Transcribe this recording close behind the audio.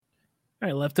All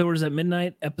right, Leftovers at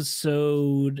Midnight,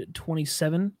 episode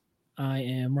 27. I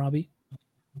am Robbie.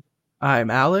 I'm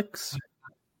Alex.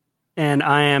 And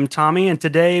I am Tommy. And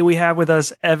today we have with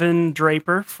us Evan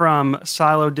Draper from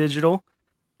Silo Digital,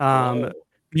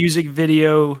 music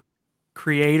video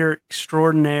creator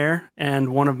extraordinaire, and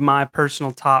one of my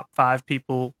personal top 5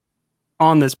 people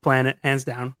on this planet, hands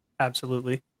down.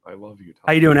 Absolutely. I love you, Tommy.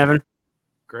 How you doing, Evan?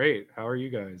 Great. How are you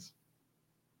guys?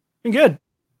 Been good.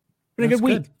 Been a good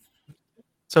week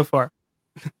so far.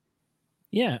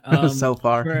 Yeah. So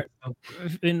far.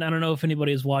 And I don't know if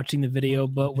anybody is watching the video,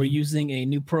 but we're using a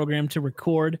new program to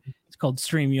record. It's called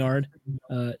StreamYard.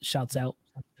 Shouts out.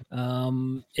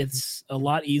 It's a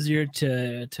lot easier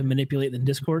to manipulate than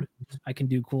Discord. I can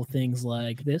do cool things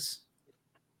like this.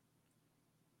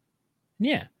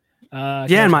 Yeah.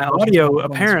 And my audio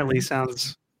apparently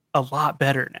sounds a lot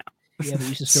better now. Yeah, but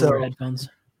you should still wear headphones.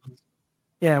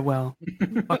 Yeah, well,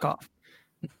 fuck off.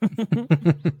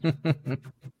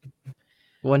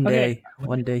 One day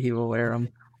he will wear them.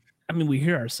 I mean, we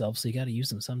hear ourselves, so you got to use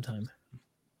them sometime.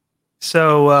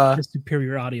 So, the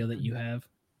superior audio that you have.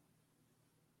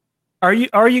 Are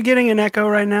you getting an echo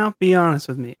right now? Be honest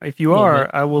with me. If you are,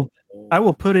 I will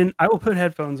put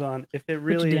headphones on if it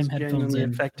really is genuinely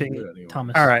affecting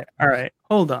Thomas. All right.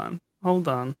 Hold on. All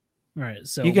right.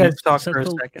 So you guys talk for a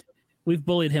second. We've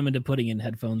bullied him into putting in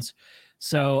headphones.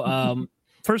 So,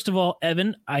 first of all,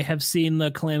 Evan, I have seen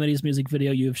the Calamities music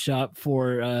video you have shot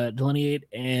for Delineate,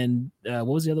 and what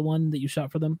was the other one that you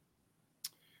shot for them?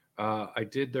 I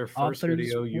did their first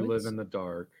video, You Live in the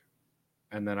Dark,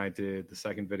 and then I did the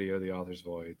second video, The Author's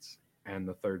Voids, and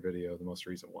the third video, the most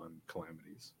recent one,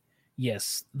 Calamities.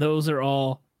 Yes, those are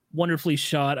all wonderfully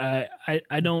shot.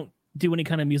 I don't do any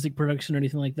kind of music production or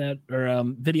anything like that, or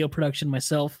video production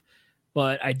myself,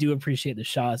 but I do appreciate the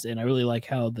shots, and I really like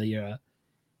how the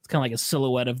it's kind of like a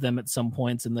silhouette of them at some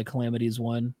points in the Calamities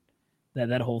one.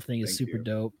 That whole thing is super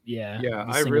dope. Yeah,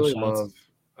 I really love.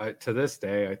 To this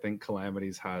day, I think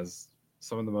Calamities has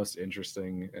some of the most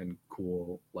interesting and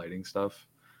cool lighting stuff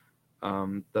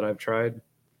that I've tried.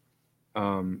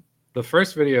 The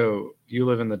first video, You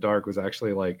Live in the Dark, was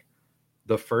actually like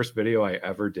the first video I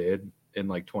ever did in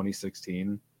like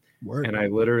 2016. Word. And I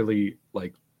literally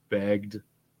like begged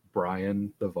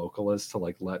Brian, the vocalist, to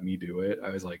like let me do it.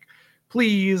 I was like,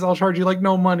 please, I'll charge you like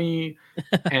no money.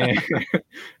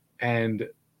 and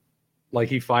like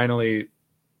he finally,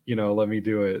 let me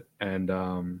do it. And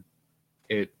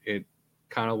it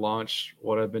kind of launched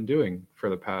what I've been doing for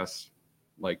the past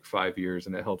like 5 years,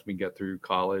 and it helped me get through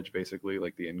college, basically,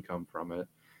 like the income from it.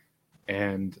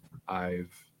 And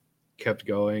I've kept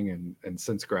going, and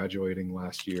since graduating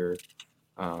last year,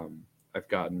 I've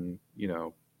gotten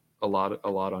a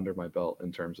lot under my belt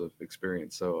in terms of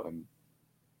experience. So I'm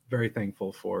very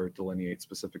thankful for Delineate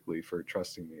specifically for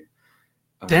trusting me.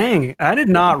 Dang, I did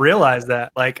not realize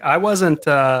that. Like I wasn't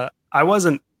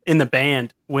in the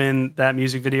band when that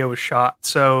music video was shot.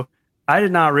 So I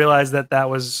did not realize that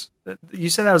was. You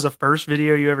said that was the first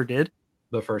video you ever did?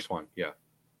 The first one, yeah.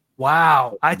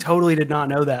 Wow, I totally did not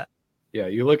know that. Yeah,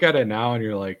 you look at it now and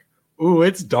you're like, ooh,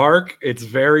 it's dark. It's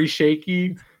very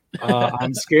shaky.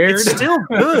 I'm scared. It's still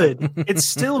good. It's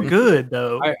still good,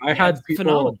 though. I had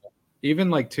people, even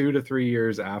like 2 to 3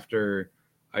 years after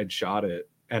I'd shot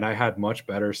it, and I had much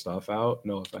better stuff out,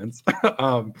 no offense.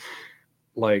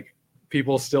 Like,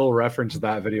 people still reference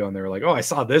that video and they're like, oh, I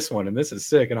saw this one and this is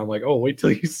sick. And I'm like, oh, wait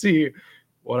till you see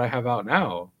what I have out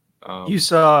now.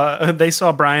 They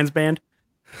saw Brian's band.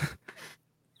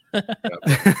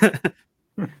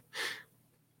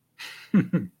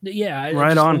 Yeah,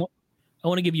 right on. I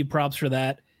want to give you props for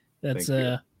that. That's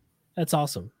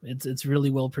awesome. It's really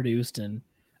well produced, and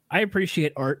I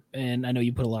appreciate art, and I know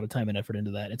you put a lot of time and effort into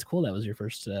that. It's cool that was your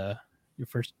first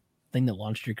thing that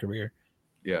launched your career.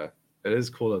 Yeah, it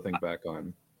is cool to think back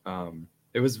on.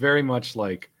 It was very much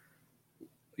like,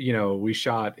 we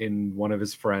shot in one of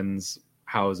his friends'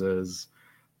 houses.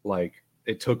 Like,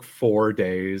 it took 4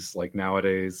 days. Like,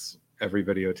 nowadays, every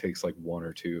video takes like 1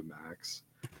 or 2 max.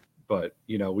 But,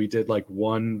 we did like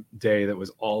 1 day that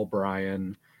was all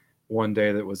Brian, 1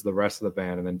 day that was the rest of the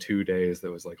band, and then 2 days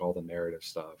that was like all the narrative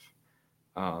stuff.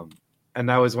 And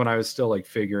that was when I was still like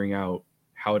figuring out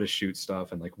how to shoot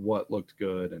stuff and like what looked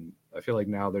good. And I feel like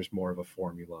now there's more of a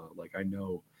formula. Like, I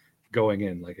know going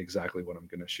in like exactly what I'm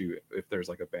going to shoot if there's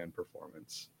like a band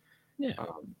performance. Yeah.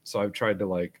 So I've tried to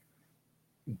like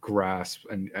grasp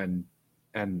and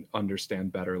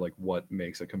understand better like what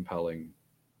makes a compelling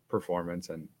performance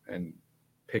and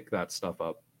pick that stuff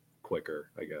up quicker,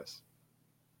 I guess.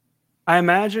 I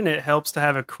imagine it helps to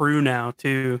have a crew now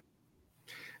too.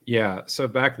 Yeah, so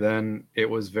back then it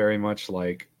was very much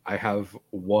like I have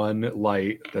one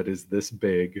light that is this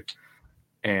big,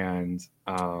 and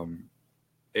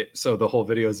so the whole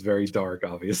video is very dark,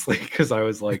 obviously, because I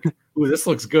was like, "Ooh, this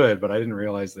looks good," but I didn't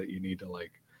realize that you need to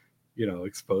like,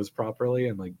 expose properly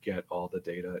and like get all the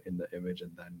data in the image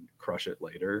and then crush it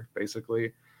later,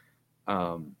 basically.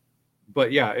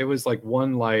 But yeah, it was like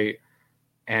one light,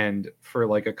 and for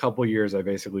like a couple years, I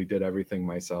basically did everything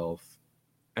myself,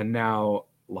 and now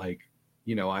like,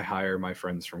 I hire my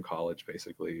friends from college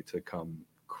basically to come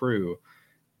crew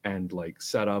and like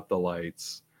set up the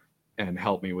lights and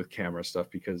help me with camera stuff,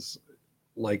 because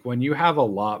like when you have a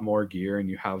lot more gear and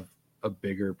you have a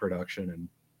bigger production and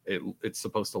it's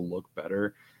supposed to look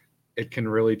better, it can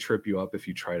really trip you up if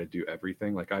you try to do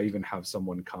everything. Like I even have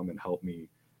someone come and help me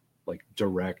like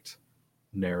direct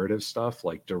narrative stuff,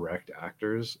 like direct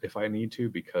actors if I need to,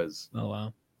 because Oh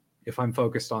wow. if I'm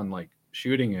focused on like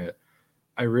shooting it,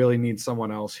 I really need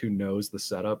someone else who knows the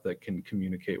setup that can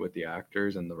communicate with the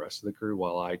actors and the rest of the crew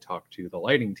while I talk to the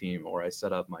lighting team or I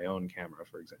set up my own camera,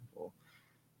 for example.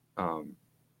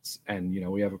 And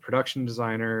we have a production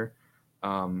designer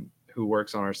who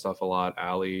works on our stuff a lot.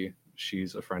 Allie,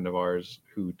 she's a friend of ours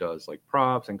who does like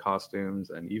props and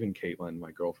costumes, and even Caitlin,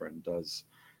 my girlfriend, does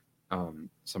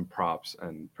some props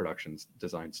and productions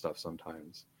design stuff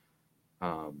sometimes.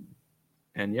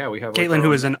 And yeah, we have Caitlin,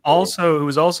 who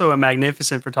is also a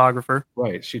magnificent photographer.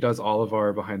 Right, she does all of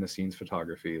our behind the scenes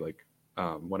photography, like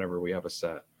whenever we have a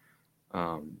set.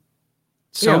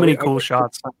 So many cool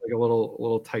shots. Like a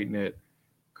little tight knit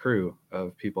crew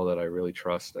of people that I really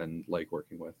trust and like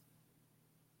working with.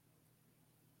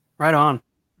 Right on.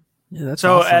 Yeah, that's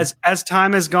so awesome. as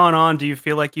time has gone on, do you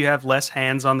feel like you have less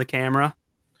hands on the camera?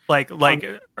 Like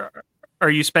are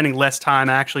you spending less time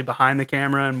actually behind the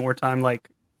camera and more time like,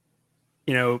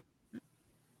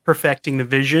 perfecting the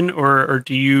vision, or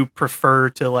do you prefer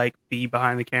to like be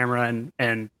behind the camera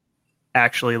and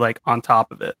actually like on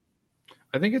top of it?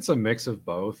 I think it's a mix of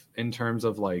both in terms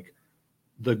of like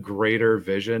the greater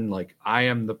vision. Like I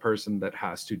am the person that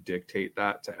has to dictate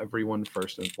that to everyone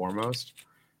first and foremost.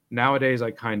 Nowadays,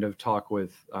 I kind of talk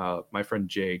with my friend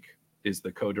Jake, is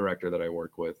the co-director that I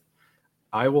work with.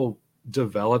 I will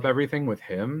develop everything with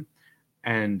him,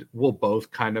 and we'll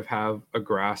both kind of have a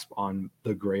grasp on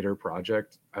the greater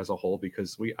project as a whole,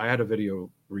 because I had a video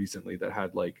recently that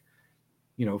had like,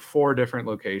 4 different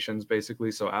locations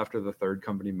basically. So after the third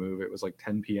company move, it was like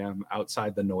 10 p.m.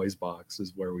 outside the noise box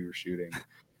is where we were shooting.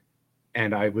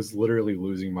 And I was literally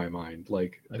losing my mind.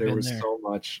 Like there was so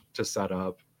much to set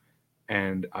up,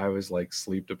 and I was like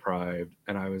sleep deprived.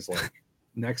 And I was like,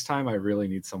 next time I really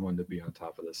need someone to be on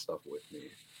top of this stuff with me,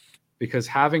 because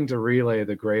having to relay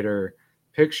the greater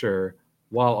picture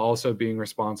while also being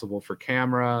responsible for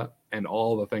camera and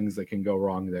all the things that can go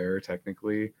wrong there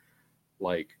technically,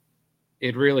 like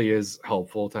it really is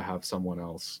helpful to have someone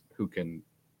else who can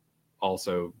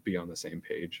also be on the same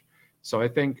page. So I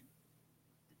think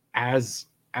as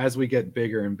we get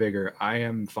bigger and bigger, I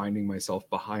am finding myself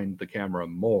behind the camera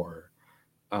more,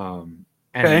 and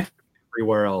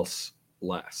everywhere else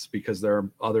less, because there are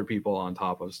other people on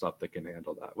top of stuff that can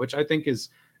handle that, which I think is,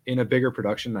 in a bigger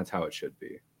production, that's how it should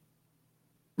be.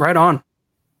 Right on.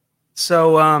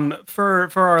 So for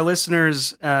our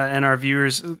listeners and our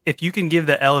viewers, if you can give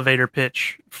the elevator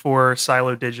pitch for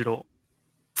Silo Digital,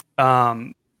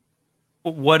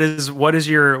 what is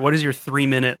your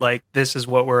 3-minute, like, this is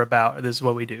what we're about, this is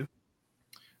what we do?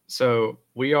 So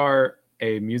we are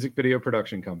a music video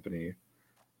production company.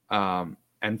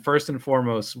 And first and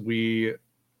foremost, we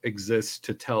exist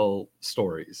to tell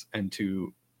stories and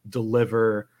to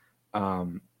deliver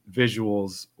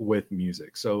visuals with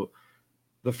music. So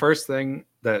the first thing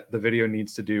that the video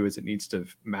needs to do is it needs to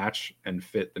match and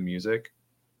fit the music.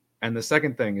 And the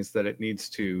second thing is that it needs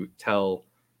to tell,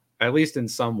 at least in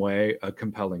some way, a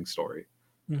compelling story.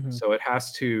 Mm-hmm. So it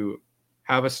has to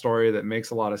have a story that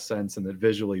makes a lot of sense and that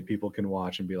visually people can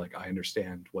watch and be like, I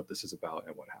understand what this is about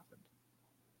and what happened.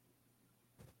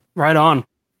 Right on.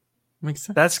 Makes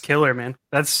sense. That's killer, man.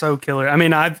 That's so killer. I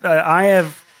mean, I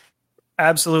have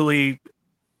absolutely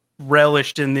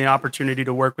relished in the opportunity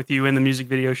to work with you in the music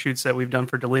video shoots that we've done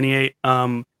for Delineate.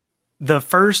 The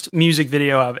first music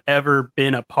video I've ever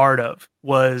been a part of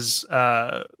was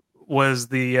the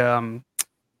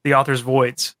Author's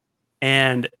Voids.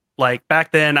 And like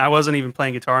back then I wasn't even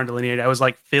playing guitar in Delineate. I was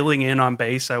like filling in on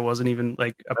bass. I wasn't even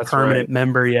like a permanent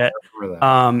member yet.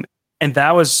 And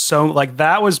that was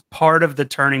that was part of the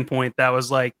turning point that was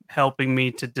like helping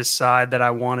me to decide that I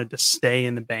wanted to stay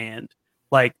in the band.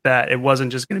 Like that it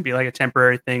wasn't just going to be like a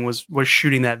temporary thing, was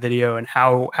shooting that video and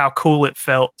how cool it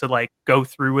felt to like go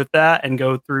through with that and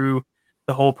go through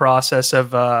the whole process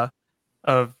of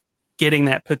getting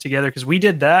that put together, because we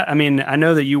did that. I mean, I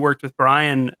know that you worked with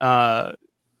Brian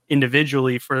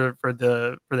individually for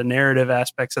the narrative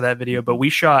aspects of that video, but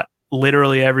we shot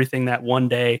literally everything that one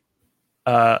day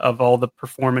of all the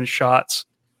performance shots.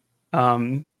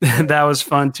 That was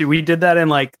fun too. We did that in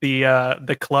like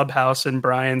the clubhouse in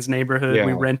Brian's neighborhood. Yeah.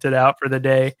 We rented out for the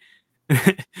day.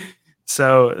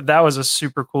 So that was a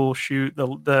super cool shoot.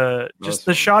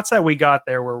 The shots that we got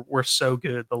there were so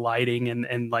good. The lighting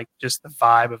and like just the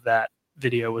vibe of that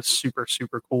video was super,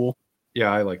 super cool. Yeah,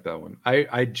 I like that one.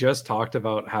 I just talked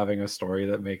about having a story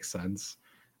that makes sense,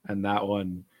 and that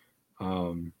one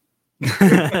Well,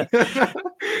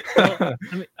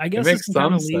 I guess it makes this can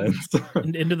some kind of lead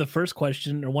sense. into the first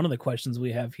question, or one of the questions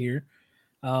we have here.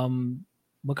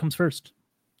 What comes first,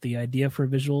 the idea for a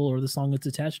visual or the song it's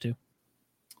attached to?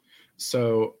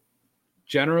 So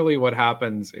generally what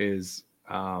happens is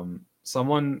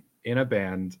someone in a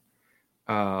band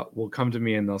will come to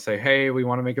me and they'll say, hey, we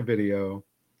want to make a video.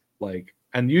 Like,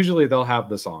 and usually they'll have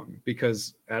the song,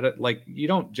 because you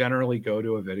don't generally go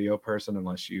to a video person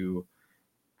unless you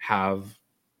have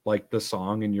like the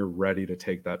song and you're ready to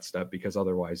take that step, because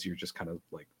otherwise you're just kind of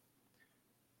like,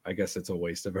 I guess it's a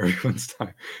waste of everyone's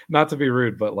time. Not to be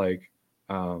rude, but like,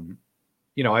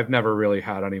 I've never really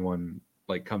had anyone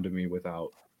like come to me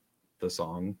without the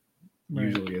song. Right.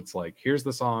 Usually it's like, here's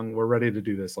the song, we're ready to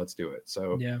do this, let's do it.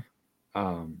 So yeah.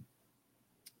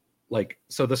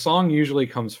 So the song usually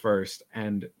comes first,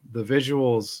 and the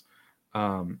visuals,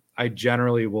 I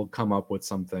generally will come up with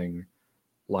something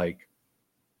like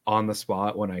on the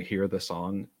spot when I hear the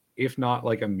song. If not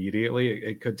like immediately,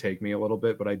 it could take me a little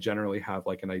bit, but I generally have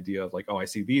like an idea of like, oh, I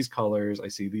see these colors, I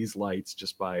see these lights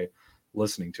just by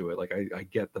listening to it. Like I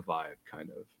get the vibe kind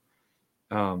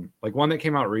of. Like one that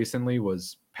came out recently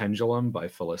was Pendulum by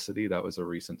Felicity. That was a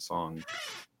recent song.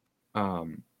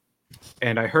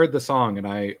 And I heard the song, and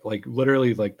I like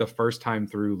literally like the first time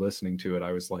through listening to it,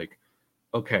 I was like,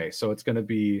 okay, so it's going to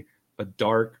be a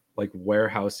dark, like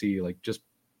warehousey, like just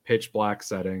pitch black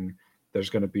setting. There's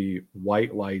going to be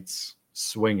white lights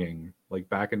swinging like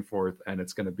back and forth, and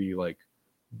it's going to be like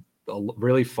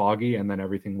really foggy, and then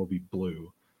everything will be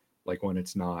blue, like when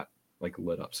it's not like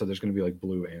lit up. So there's going to be like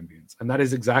blue ambience, and that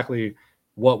is exactly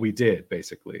what we did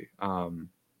basically.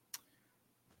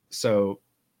 So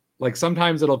like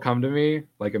sometimes it'll come to me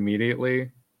like immediately,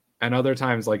 and other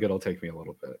times like it'll take me a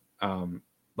little bit.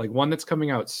 Like one that's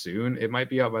coming out soon, it might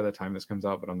be out by the time this comes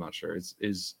out, but I'm not sure.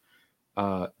 Is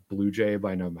Blue Jay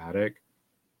by Nomadic.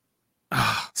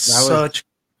 I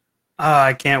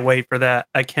can't wait for that.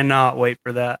 I cannot wait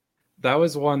for that. That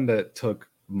was one that took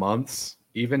months.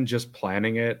 Even just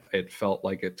planning it, it felt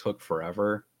like it took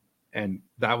forever. And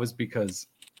that was because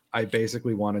I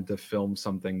basically wanted to film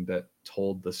something that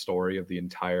told the story of the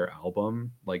entire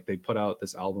album. Like they put out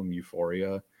this album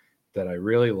Euphoria that I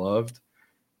really loved.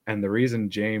 And the reason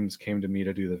James came to me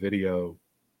to do the video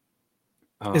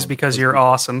is because you're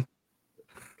awesome.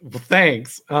 Well,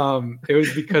 thanks. It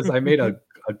was because I made a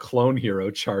Clone Hero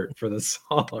chart for the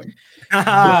song.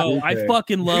 Bro, I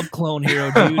fucking love Clone Hero,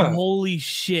 dude. Holy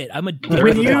shit. I'm a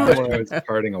I was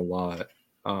charting a lot.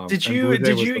 Did you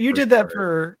did that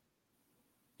for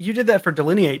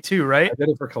Delineate too, right? I did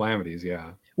it for Calamities,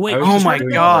 yeah. Wait, oh my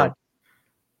god.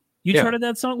 You charted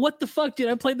that song? What the fuck, dude?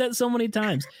 I played that so many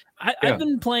times. I've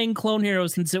been playing Clone Hero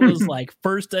since it was like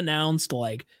first announced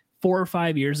like 4 or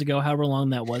 5 years ago, however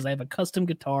long that was. I have a custom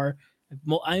guitar.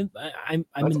 I'm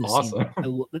That's in the awesome.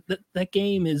 That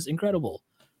game is incredible.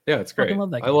 Yeah, it's great.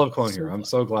 I love Clone Hero. Fun. I'm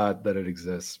so glad that it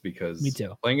exists, because me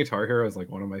too. Playing Guitar Hero is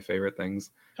like one of my favorite things.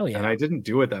 Oh yeah. And I didn't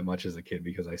do it that much as a kid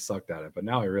because I sucked at it, but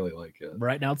now I really like it.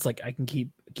 Right now it's like I can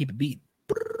keep a beat.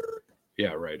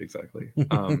 Yeah, right, exactly.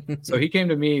 So he came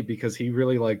to me because he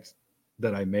really liked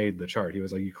that I made the chart. He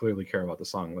was like, you clearly care about the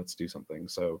song. Let's do something.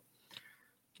 So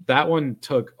that one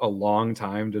took a long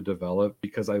time to develop,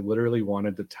 because I literally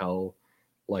wanted to tell,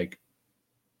 like,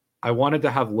 I wanted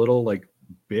to have little like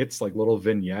bits, like little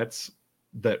vignettes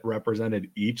that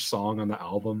represented each song on the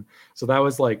album. So that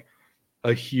was like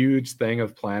a huge thing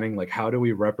of planning. Like, how do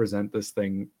we represent this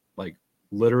thing, like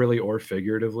literally or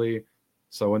figuratively?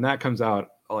 So when that comes out,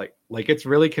 like it's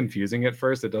really confusing at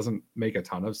first. It doesn't make a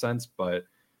ton of sense, but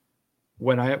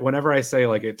whenever I say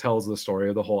like it tells the story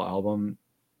of the whole album,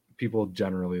 people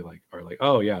generally like are like,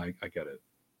 oh yeah, I get it.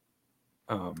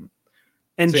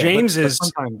 And so yeah,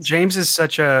 James is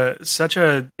such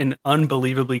an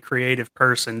unbelievably creative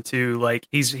person too. Like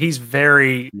he's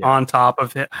very on top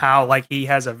of it, how like he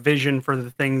has a vision for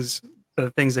the things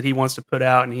that he wants to put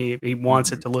out, and he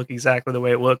wants it to look exactly the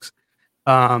way it looks.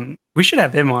 We should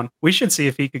have him on. We should see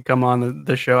if he could come on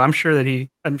the show. I'm sure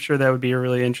that would be a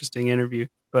really interesting interview.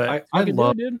 But I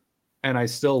love, dude. and I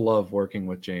still love working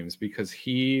with James because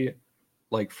he,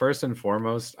 like, first and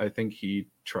foremost, I think he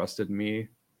trusted me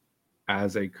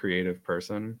as a creative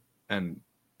person, and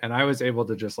I was able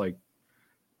to just like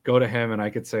go to him and I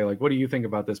could say like, what do you think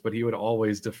about this? But he would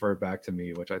always defer back to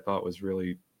me, which I thought was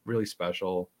really, really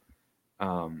special.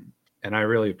 And I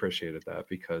really appreciated that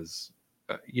because,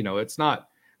 it's not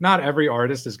every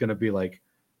artist is going to be like,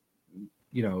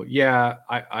 yeah,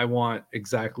 I want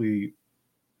exactly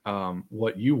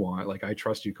what you want. Like, I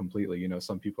trust you completely.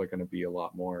 Some people are going to be a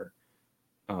lot more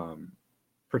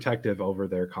protective over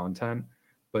their content,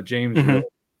 but James, really,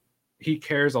 he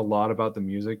cares a lot about the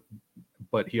music,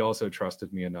 but he also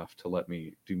trusted me enough to let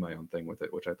me do my own thing with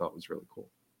it, which I thought was really cool.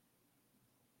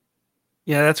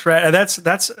 Yeah, that's right.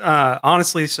 That's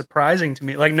honestly surprising to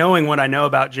me. Like, knowing what I know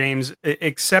about James,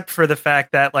 except for the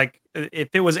fact that, like, if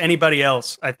it was anybody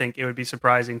else, I think it would be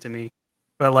surprising to me.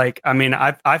 But like, I mean,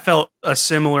 I felt a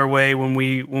similar way when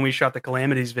we shot the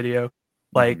Calamities video.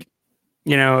 Like,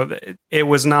 it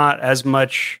was not as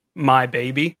much my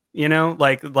baby.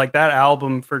 Like that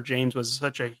album for James was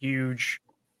such a huge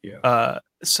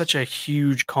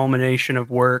culmination of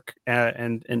work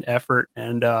and effort,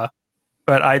 and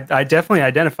but I definitely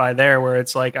identify there where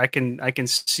it's like I can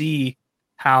see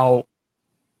how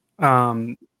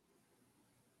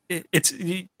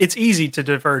it's easy to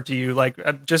defer to you,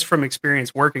 like, just from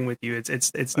experience working with you.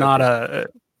 It's not a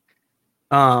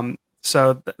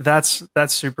so that's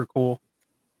super cool.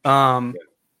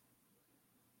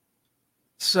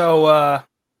 So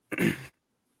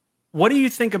what do you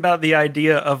think about the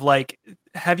idea of, like,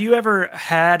 have you ever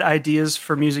had ideas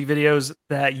for music videos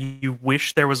that you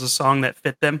wish there was a song that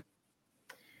fit them?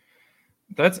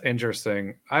 That's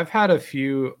interesting. I've had a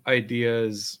few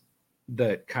ideas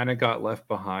that kind of got left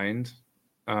behind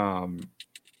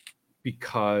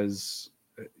because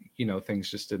things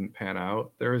just didn't pan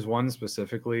out. There was one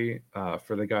specifically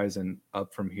for the guys in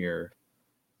Up From Here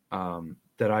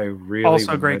that I really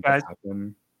also great guys.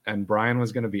 Happen. And Brian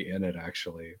was going to be in it,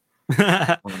 actually.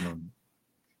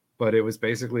 But it was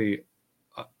basically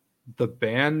the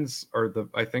band's, or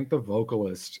I think the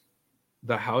vocalist,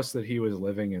 the house that he was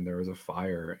living in, there was a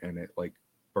fire and it like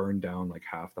burned down like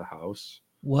half the house.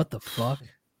 What the fuck?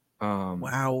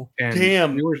 Wow. And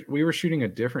damn. We were shooting a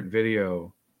different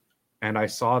video and I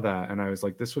saw that and I was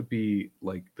like, this would be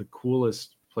like the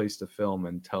coolest place to film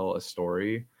and tell a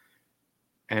story.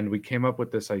 And we came up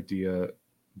with this idea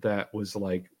that was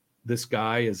like, this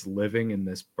guy is living in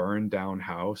this burned down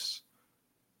house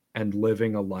and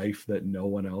living a life that no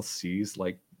one else sees.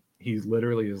 Like, he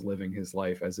literally is living his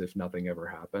life as if nothing ever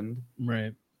happened.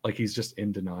 Right. Like, he's just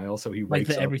in denial. So he like wakes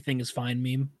the up. Everything is fine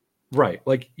meme. Right.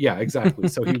 Like, yeah, exactly.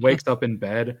 So he wakes up in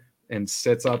bed and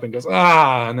sits up and goes,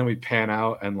 ah, and then we pan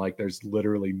out and like there's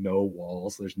literally no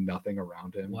walls. There's nothing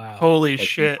around him. Wow. Holy Like,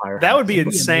 shit. That would be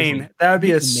insane. That would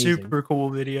be a super cool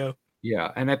video.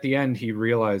 Yeah. And at the end he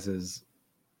realizes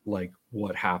like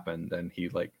what happened and he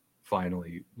like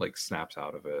finally like snaps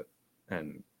out of it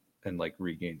and like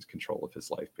regains control of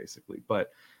his life, basically.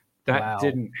 But that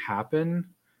didn't happen.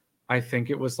 I think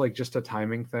it was like just a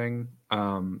timing thing.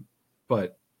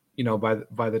 But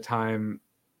by the time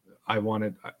I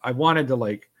wanted to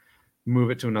like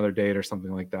move it to another date or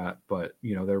something like that, but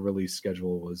their release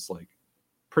schedule was like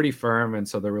pretty firm, and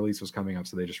so the release was coming up,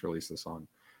 so they just released the song.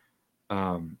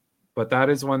 But that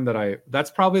is one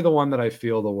that's probably the one that I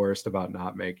feel the worst about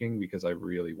not making, because I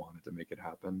really wanted to make it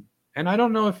happen. And I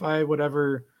don't know if I would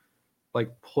ever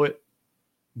like put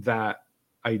that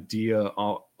idea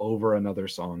over another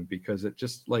song, because it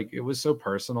just like, it was so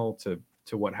personal to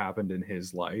what happened in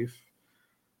his life.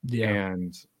 Yeah.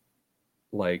 And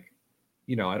like,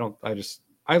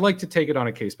 I like to take it on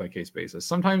a case by case basis.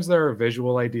 Sometimes there are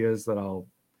visual ideas that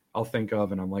I'll think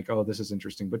of and I'm like, oh, this is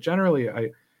interesting. But generally I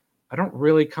don't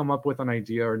really come up with an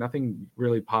idea, or nothing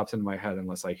really pops in my head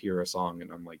unless I hear a song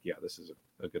and I'm like, yeah, this is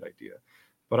a good idea.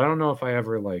 But I don't know if I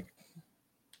ever like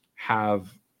have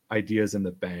ideas in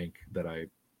the bank that I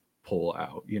pull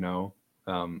out,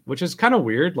 which is kind of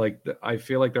weird. Like, I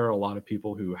feel like there are a lot of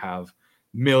people who have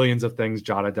millions of things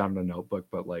jotted down in a notebook,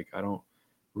 but like, I don't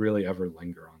really ever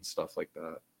linger on stuff like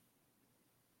that.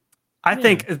 I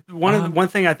think one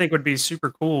thing I think would be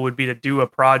super cool would be to do a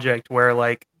project where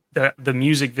like the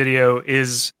music video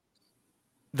is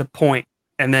the point,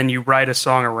 and then you write a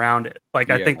song around it. Like,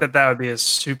 I think that would be a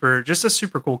super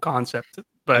cool concept.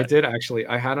 But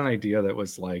I had an idea that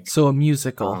was like, so a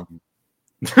musical.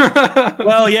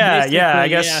 Well, yeah, I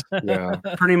guess, yeah,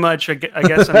 pretty much. I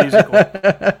guess a musical.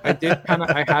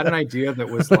 I had an idea that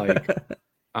was like,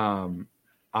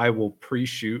 I will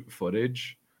pre-shoot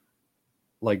footage,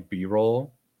 like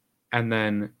B-roll, and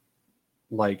then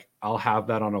like I'll have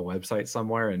that on a website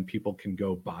somewhere and people can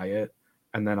go buy it,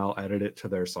 and then I'll edit it to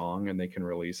their song and they can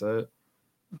release it.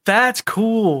 That's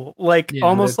cool. Like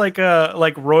almost like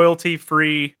a royalty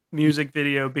free music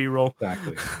video B-roll.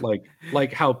 Exactly.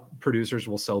 like how producers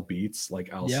will sell beats,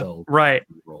 like I'll sell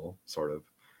B-roll, sort of.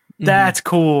 That's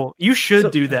cool. You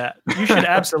should do that. You should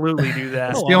absolutely do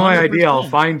that. Steal my idea, I'll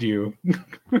find you.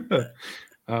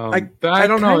 I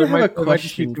don't know. It might be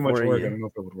too much work. I don't know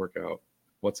if it would work out.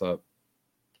 What's up?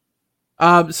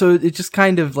 So it just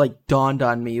kind of like dawned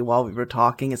on me while we were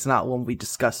talking. It's not one we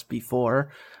discussed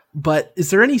before, but is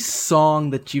there any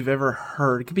song that you've ever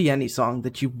heard? It could be any song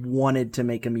that you wanted to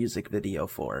make a music video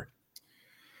for.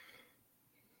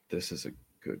 This is a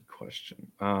good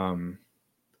question.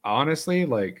 Honestly,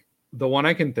 like the one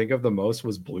I can think of the most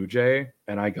was Blue Jay,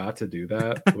 and I got to do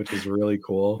that, which is really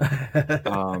cool.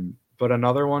 But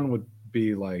another one would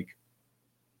be like,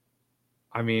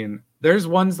 I mean, there's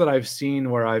ones that I've seen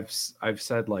where I've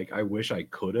said like, I wish I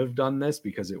could have done this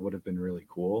because it would have been really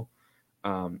cool.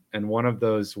 And one of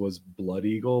those was Blood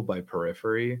Eagle by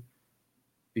Periphery,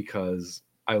 because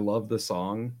I love the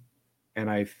song, and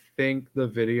I think the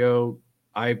video,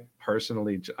 I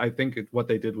think what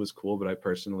they did was cool, but I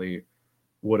personally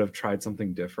would have tried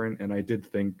something different. And I did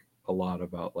think a lot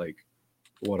about like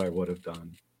what I would have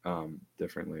done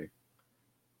differently.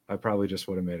 I probably just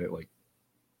would have made it like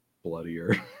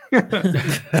bloodier.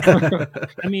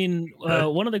 I mean,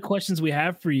 one of the questions we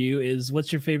have for you is,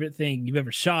 what's your favorite thing you've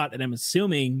ever shot? And I'm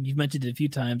assuming you've mentioned it a few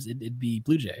times. It'd be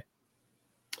Blue Jay.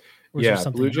 Yeah,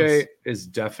 Blue Jay is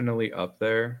definitely up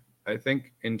there. I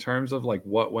think in terms of like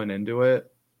what went into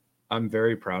it, I'm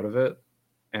very proud of it,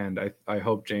 and I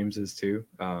hope James is too.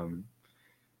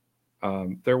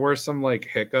 There were some like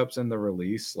hiccups in the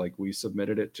release. Like we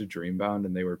submitted it to Dreambound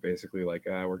and they were basically like,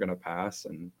 we're gonna pass,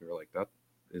 and we were like, that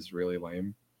is really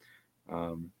lame.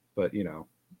 But you know,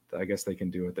 I guess they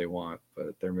can do what they want,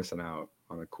 but they're missing out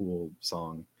on a cool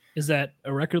song. Is that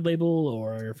a record label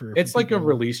or it's like a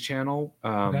release channel?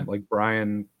 Like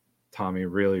Brian Tommy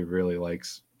really, really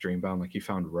likes Dreambound. Like he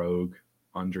found Rogue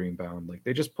on Dreambound. Like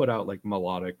they just put out like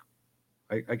melodic,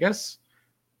 I guess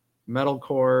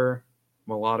metalcore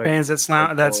melodic bands that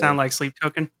sound like Sleep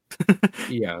Token.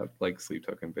 Yeah, like Sleep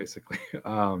Token basically.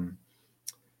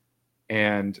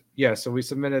 And yeah, so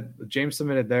James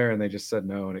submitted there and they just said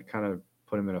no, and it kind of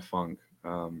put him in a funk.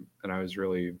 And I was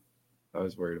worried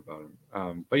about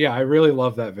him. But yeah, I really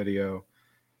love that video,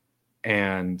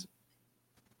 and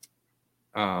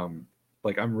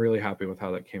like I'm really happy with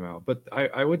how that came out. But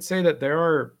I would say that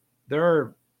there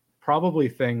are probably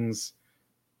things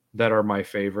that are my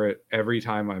favorite. Every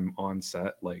time I'm on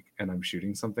set, like, and I'm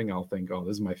shooting something, I'll think, oh,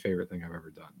 this is my favorite thing I've ever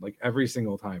done. Like every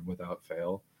single time without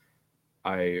fail,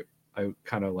 I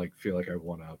kind of like feel like I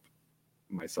one up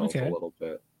myself a little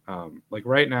bit. Like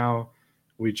right now,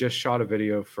 we just shot a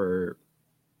video for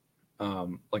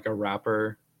like a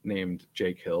rapper named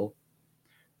Jake Hill,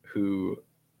 who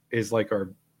is like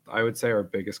I would say our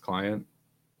biggest client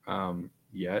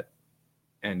yet.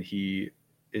 And he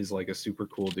is like a super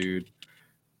cool dude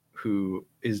who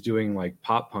is doing like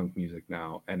pop punk music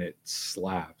now, and it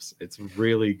slaps. It's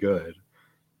really good.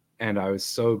 And I was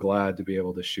so glad to be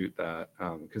able to shoot that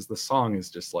because the song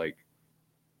is just like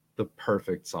the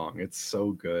perfect song. It's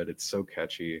so good. It's so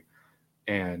catchy.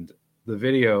 And the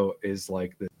video is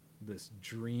like this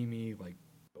dreamy, like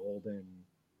golden,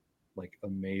 like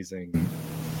amazing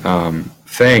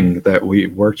thing that we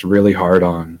worked really hard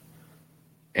on.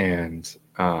 And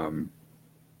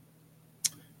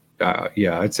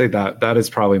yeah, I'd say that is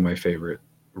probably my favorite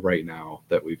right now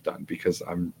that we've done, because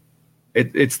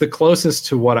it's the closest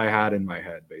to what I had in my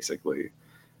head basically,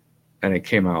 and it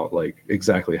came out like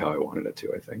exactly how I wanted it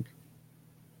to, I think.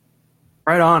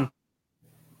 Right on.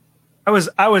 I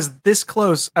was this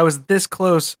close. I was this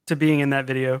close to being in that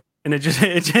video, and it just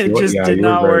did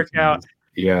not work out.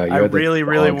 Yeah, I really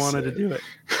wanted to do it.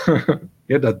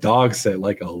 You had the dog sit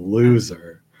like a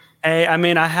loser. Hey, I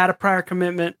mean, I had a prior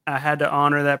commitment. I had to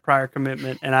honor that prior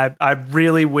commitment, and I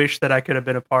really wish that I could have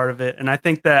been a part of it. And I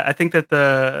think that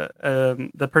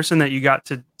the person that you got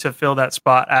to fill that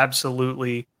spot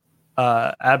absolutely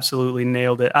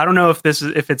nailed it. I don't know if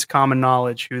it's common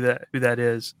knowledge who that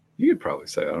is. You could probably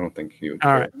say. I don't think you would.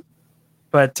 All right,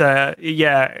 but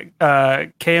yeah,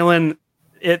 Kalen,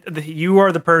 you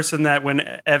are the person that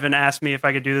when Evan asked me if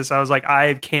I could do this, I was like,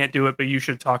 I can't do it, but you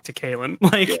should talk to Kalen.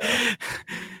 Like. Yeah.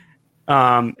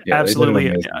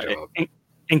 Absolutely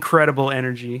incredible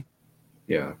energy.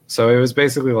 Yeah. So it was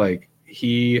basically like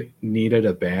he needed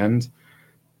a band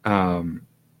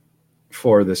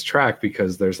for this track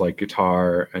because there's like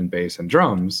guitar and bass and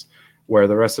drums, where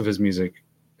the rest of his music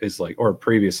is like, or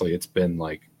previously it's been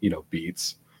like,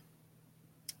 beats.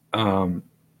 And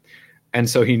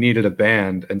so he needed a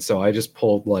band. And so I just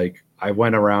pulled I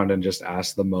went around and just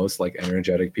asked the most like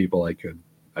energetic people I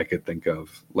could think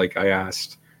of. Like I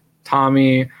asked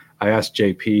Tommy, I asked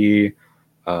JP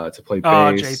to play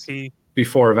bass. JP.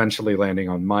 Before eventually landing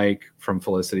on Mike from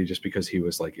Felicity, just because he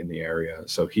was like in the area.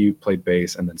 So he played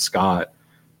bass, and then Scott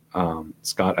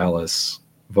Ellis,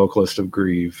 vocalist of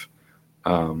Grieve,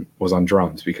 was on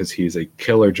drums because he's a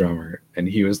killer drummer, and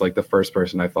he was like the first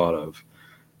person I thought of.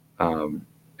 And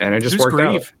it just worked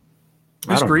out.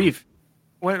 Who's Grieve?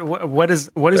 What is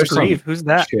Grieve? Who's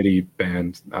that? Shitty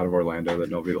band out of Orlando that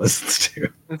nobody listens to.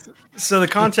 So the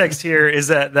context here is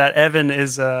that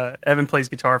Evan plays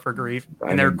guitar for Grieve,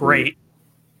 and they're great.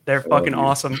 They're fucking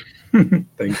awesome.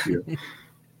 Thank you.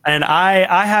 And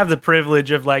I have the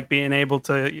privilege of like being able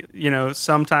to,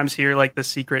 sometimes hear like the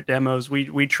secret demos.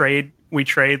 We trade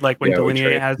like when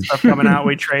Delineate has stuff coming out,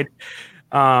 we trade.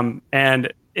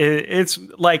 And it's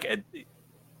like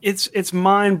it's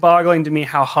mind-boggling to me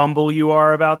how humble you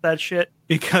are about that shit,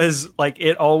 because like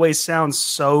it always sounds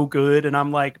so good, and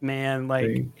I'm like, man, like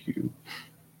thank you.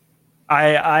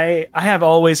 I have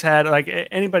always had, like,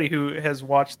 anybody who has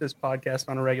watched this podcast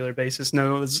on a regular basis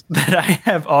knows that I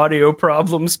have audio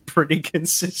problems pretty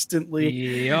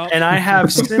consistently. Yep. And I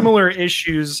have similar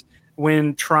issues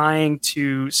when trying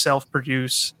to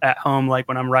self-produce at home, like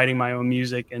when I'm writing my own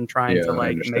music and trying to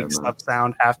like make stuff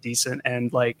sound half decent.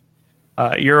 And like,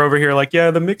 you're over here like,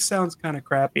 yeah, the mix sounds kind of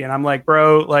crappy. And I'm like,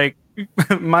 bro, like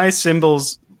my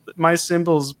cymbals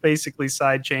basically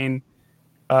sidechain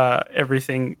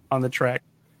everything on the track.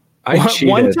 I cheated.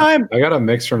 One time I got a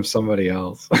mix from somebody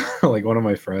else. Like one of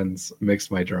my friends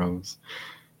mixed my drums.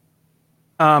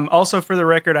 Also, for the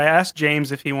record, I asked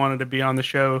James if he wanted to be on the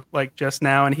show like just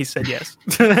now, and he said yes.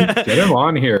 Get him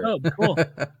on here. Oh, cool.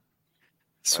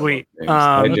 Sweet.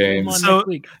 Hi, James. So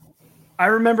I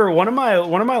remember one of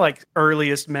my like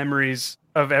earliest memories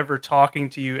of ever talking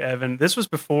to you, Evan. This was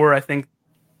before I think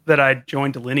that I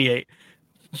joined Delineate.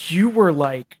 You were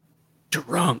like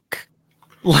drunk.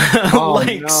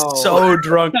 So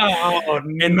drunk.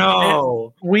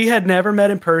 No. And we had never met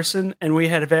in person, and we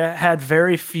had had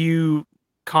very few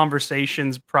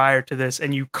conversations prior to this,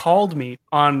 and you called me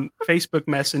on Facebook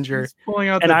Messenger. He's pulling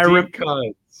out and the deep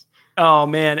cuts. Oh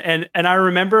man, and I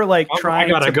remember like trying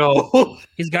to go.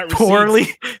 He's got poorly.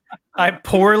 I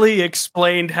poorly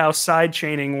explained how side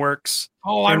chaining works.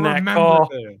 Oh, I remember call.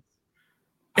 this.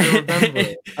 I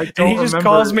remember. And he just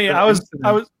calls me. I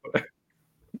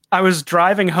was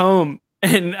driving home,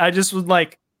 and I just was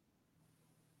like,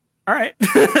 all right.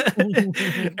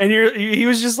 And he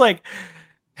was just like,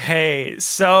 hey,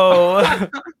 so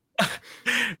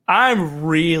I'm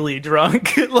really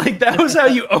drunk. Like that was how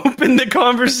you opened the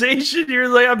conversation. You're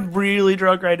like, I'm really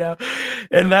drunk right now.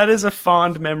 And that is a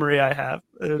fond memory I have.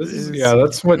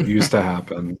 That's what used to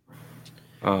happen.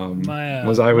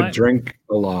 Was I would drink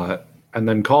a lot and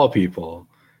then call people.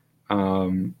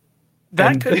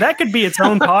 That could be its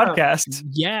own podcast.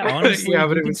 Yeah, honestly. Yeah,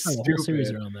 but it was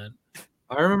stupid. Around that.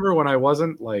 I remember when I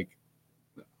wasn't like,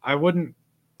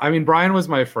 Brian was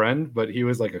my friend, but he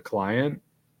was like a client.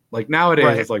 Like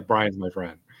nowadays, It's like Brian's my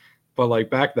friend. But like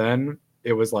back then,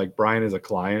 it was like Brian is a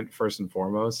client first and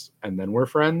foremost, and then we're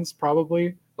friends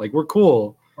probably. Like we're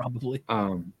cool.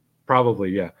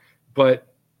 Probably, yeah.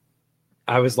 But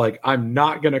I was like, I'm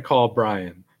not going to call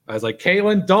Brian. I was like,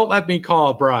 Caitlin, don't let me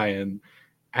call Brian.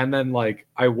 And then like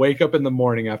I wake up in the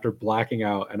morning after blacking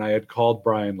out, and I had called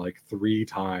Brian like 3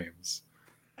 times.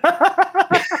 Oh,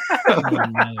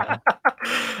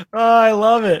 I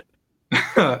love it.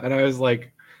 And I was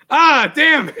like,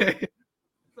 damn it. I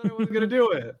thought I wasn't gonna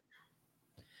do it.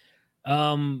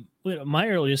 My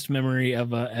earliest memory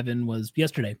of Evan was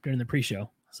yesterday during the pre-show.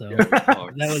 So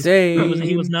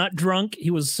he was not drunk.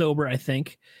 He was sober, I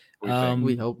think.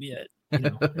 We hope. Yeah, it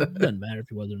doesn't matter if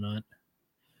he was or not.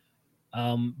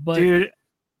 But dude,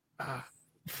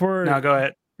 go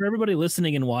ahead. For everybody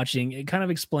listening and watching, it kind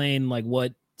of explain like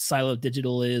what Silo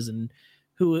Digital is and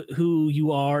who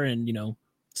you are, and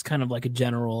it's kind of like a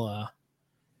general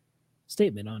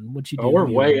statement on what you do. Oh, we're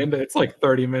way into it's like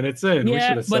 30 minutes in.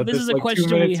 Yeah, but this is a question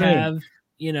we have,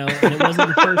 and it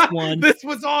wasn't the first one. This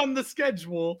was on the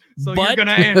schedule, so you're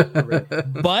gonna answer it.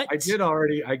 But I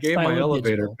gave my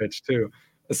elevator pitch too.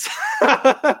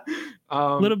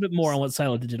 A little bit more on what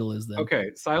Silo Digital is then.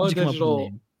 Okay, Silo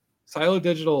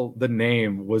Digital, the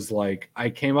name was like,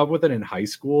 I came up with it in high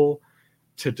school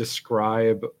to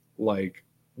describe like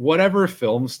whatever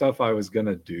film stuff I was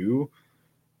gonna do.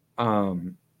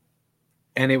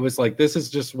 And it was like, this is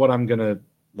just what I'm gonna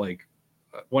like,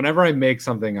 whenever I make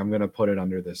something, I'm gonna put it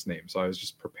under this name. So I was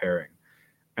just preparing,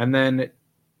 and then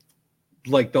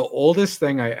like the oldest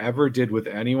thing I ever did with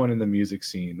anyone in the music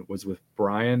scene was with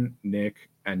Brian, Nick,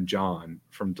 and John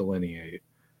from Delineate,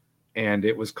 and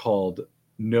it was called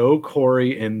 "No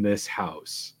Corey in This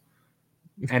House,"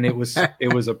 and it was a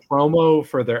promo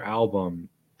for their album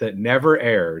that never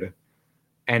aired,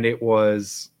 and it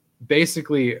was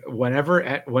basically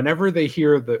whenever they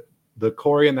hear the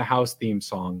Corey in the House theme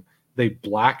song, they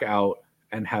black out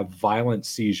and have violent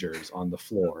seizures on the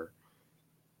floor.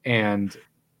 And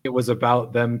it was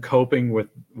about them coping with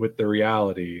the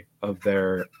reality of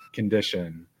their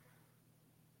condition.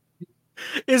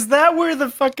 Is that where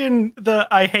the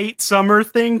I hate summer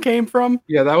thing came from?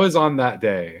 Yeah, that was on that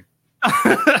day.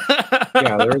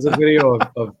 Yeah, there was a video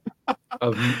of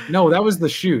no, that was the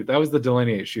shoot. That was the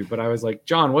Delineate shoot. But I was like,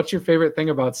 John, what's your favorite thing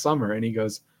about summer? And he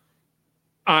goes,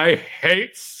 I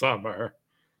hate summer.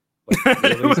 Like,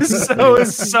 really? it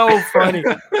was so funny.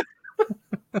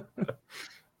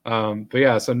 But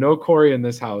yeah, so No Corey in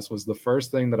This House was the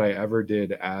first thing that I ever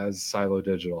did as Silo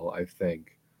Digital, I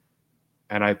think.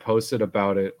 And I posted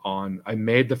about it I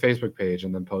made the Facebook page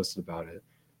and then posted about it.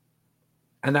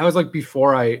 And that was like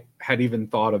before I had even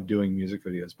thought of doing music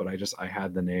videos, but I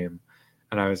had the name.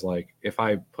 And I was like, if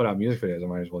I put out music videos, I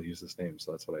might as well use this name.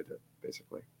 So that's what I did,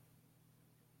 basically.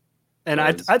 And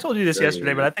I told you this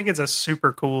yesterday, but I think it's a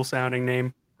super cool sounding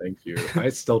name. Thank you. I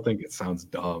still think it sounds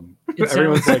dumb. It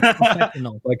Everyone's sounds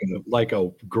like like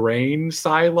a grain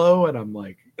silo, and I'm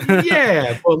like,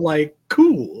 yeah, but like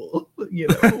cool, you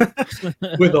know,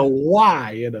 with a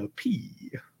Y and a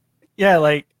P. Yeah,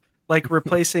 like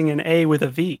replacing an A with a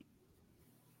V.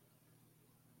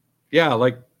 Yeah,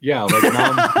 like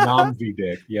nom V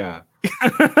dick. Yeah,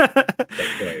 that's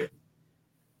right.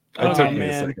 It took me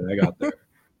a second. I got there.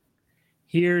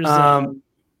 Here's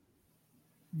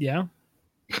yeah.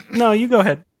 No, you go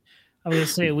ahead. I was gonna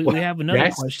say we have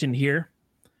another question here.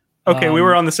 Okay, we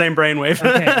were on the same brainwave.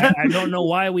 Okay, I don't know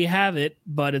why we have it,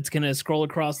 but it's gonna scroll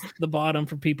across the bottom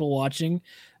for people watching.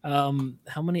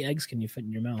 How many eggs can you fit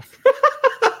in your mouth?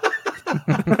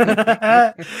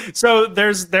 So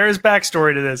there's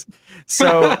backstory to this.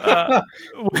 So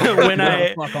when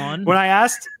I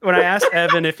asked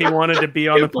Evan if he wanted to be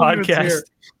on the podcast.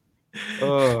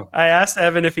 I asked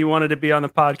Evan if he wanted to be on the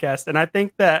podcast, and I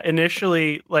think that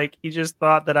initially, like, he just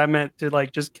thought that I meant to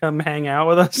like just come hang out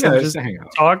with us and just hang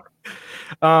out. Talk.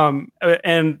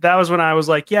 And that was when I was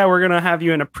like, "Yeah, we're gonna have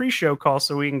you in a pre-show call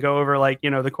so we can go over like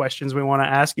the questions we want to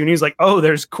ask you." And he's like, "Oh,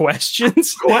 there's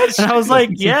questions." And I was like,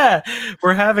 "Yeah,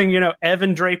 we're having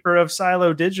Evan Draper of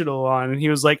Silo Digital on," and he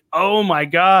was like, "Oh my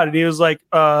god!" And he was like,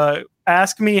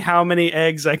 "Ask me how many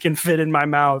eggs I can fit in my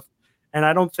mouth," and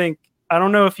I don't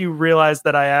know if you realized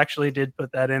that I actually did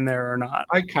put that in there or not.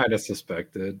 I kind of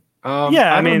suspected.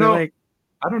 Yeah, I mean, I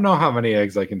don't know how many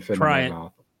eggs I can fit in my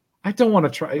mouth. I don't want to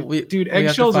try. Dude,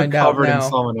 eggshells are covered in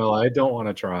salmonella. I don't want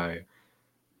to try.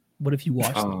 What if you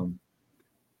wash them?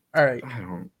 All right.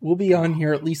 We'll be on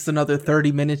here at least another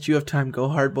 30 minutes. You have time. Go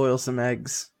hard boil some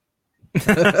eggs.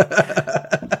 30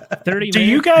 minutes? Do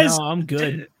you guys... No, I'm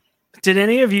good. Did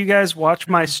any of you guys watch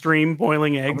my stream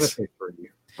boiling eggs? I'm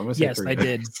gonna say 30. Yes, I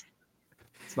did.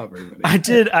 It's not very many. I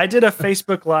did a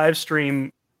Facebook live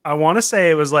stream. I want to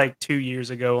say it was like 2 years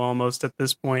ago almost at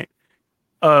this point,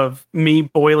 of me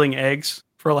boiling eggs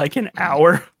for like an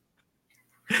hour.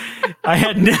 I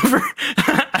had never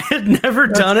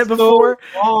done it before.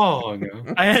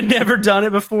 I had never done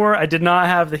it before. I did not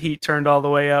have the heat turned all the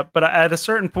way up, but at a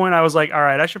certain point I was like, all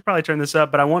right, I should probably turn this up,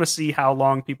 but I want to see how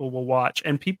long people will watch.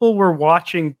 And people were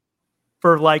watching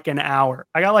for like an hour.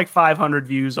 I got like 500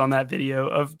 views on that video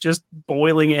of just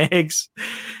boiling eggs.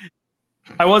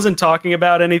 I wasn't talking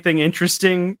about anything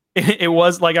interesting. It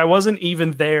was like I wasn't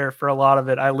even there for a lot of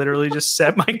it. I literally just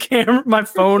set my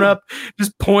phone up,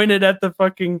 just pointed at the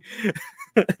fucking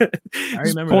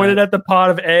pointed at the pot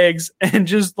of eggs and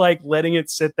just like letting it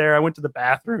sit there. I went to the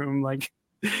bathroom like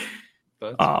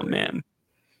man.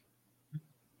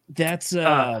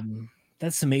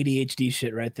 That's some ADHD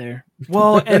shit right there.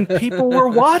 Well, and people were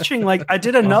watching. Like I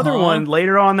did another one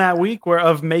later on that week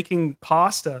of making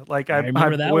pasta. Like I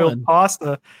boiled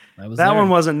pasta. That one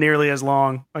wasn't nearly as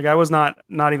long. Like I was not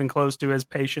even close to as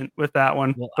patient with that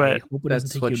one. Well, but I hope it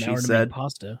doesn't take you an hour to make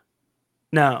pasta.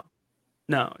 No,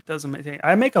 it doesn't make.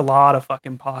 I make a lot of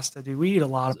fucking pasta, dude. We eat a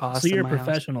lot of pasta. So you're a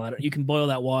professional at it. You can boil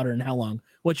that water in how long?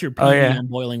 What's your PB on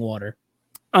boiling water?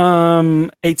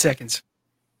 8 seconds.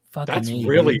 That's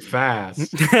really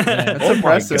fast. That's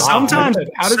impressive. Sometimes,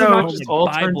 how does it not just all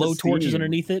turn blow torches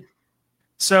underneath it?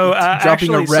 So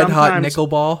dropping a red hot nickel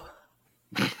ball.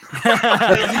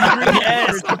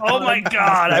 Yes. Oh my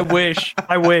god. I wish.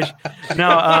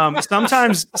 No.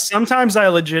 Sometimes I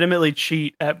legitimately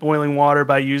cheat at boiling water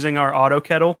by using our auto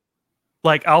kettle.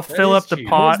 Like I'll fill up the cheating.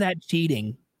 How is pot. that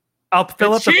cheating? I'll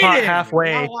fill up the pot Cheating!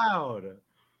 halfway. Out loud.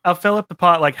 I'll fill up the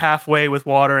pot like halfway with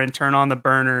water and turn on the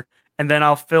burner, and then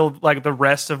I'll fill like the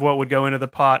rest of what would go into the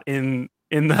pot in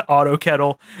the auto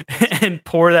kettle and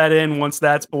pour that in once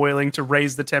that's boiling to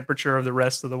raise the temperature of the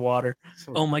rest of the water.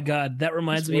 So Oh my god, that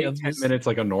reminds just me wait of 10 this. minutes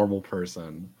like a normal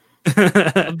person.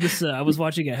 Of this I was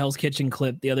watching a Hell's Kitchen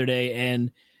clip the other day,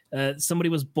 and somebody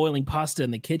was boiling pasta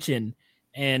in the kitchen,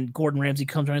 and Gordon Ramsay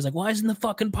comes around. He's like, "Why isn't the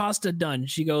fucking pasta done?"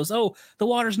 She goes, "Oh, the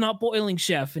water's not boiling,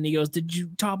 chef." And he goes, "Did you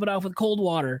top it off with cold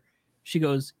water?" She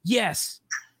goes, "Yes."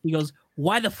 He goes,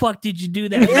 "Why the fuck did you do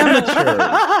that?"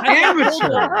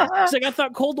 Amateur. She's like, "I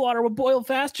thought cold water would boil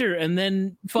faster." And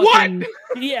then fucking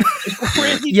yeah,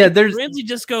 Ramsay, Yeah, there's- Ramsay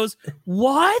just goes,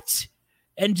 "What?"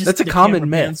 And just That's a the common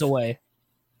camera pans myth. away.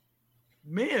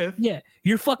 Myth. Yeah,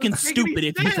 you're fucking Doesn't make stupid any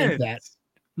if you think that. sense.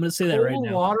 I'm gonna say that right Cold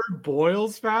now. water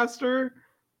boils faster?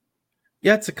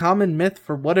 Yeah, it's a common myth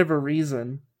for whatever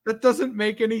reason. That doesn't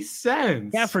make any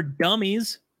sense. Yeah, for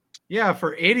dummies, Yeah,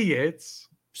 for idiots.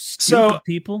 stupid So-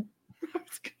 people.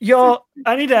 Y'all,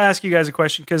 I need to ask you guys a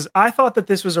question because I thought that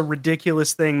this was a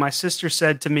ridiculous thing. My sister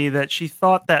said to me that she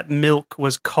thought that milk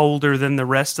was colder than the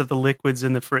rest of the liquids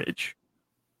in the fridge.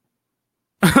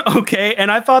 Okay,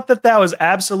 and I thought that that was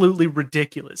absolutely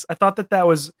ridiculous. I thought that that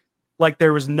was like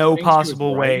there was no think she was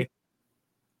possible way. right?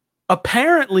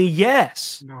 Apparently,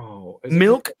 yes. No. Is it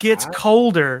Milk just gets that?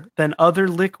 colder than other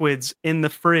liquids in the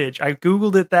fridge. I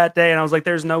Googled it that day and I was like,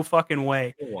 there's no fucking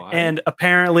way. Why? And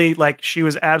apparently, like, she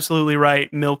was absolutely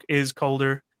right. Milk is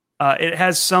colder. It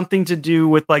has something to do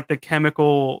with like the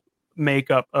chemical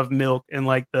makeup of milk and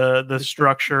like the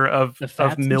structure of The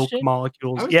fats and milk shit?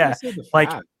 molecules. I was Yeah. gonna say the like-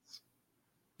 fats.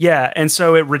 Yeah. And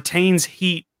so it retains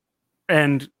heat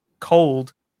and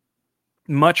cold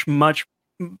much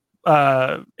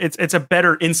it's a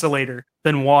better insulator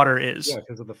than water is. Yeah,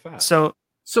 because of the fat. So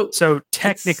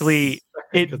technically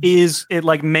it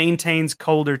like maintains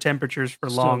colder temperatures for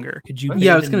So, longer. Could you?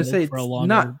 Yeah, I bathe was in gonna milk say for a it's longer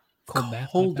not cold bath like that?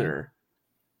 colder.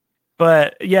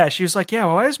 But yeah, she was like, "Yeah,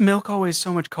 why is milk always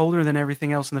so much colder than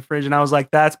everything else in the fridge?" And I was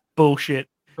like, "That's bullshit."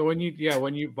 So when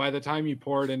you by the time you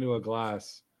pour it into a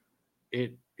glass,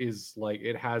 it is like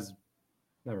it has.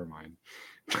 Never mind.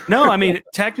 No, I mean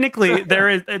technically there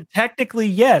is technically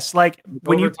yes. Like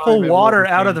when you Over time, pull it will water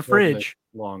out of retain the a little bit fridge,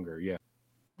 longer. Yeah.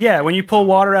 yeah, when you pull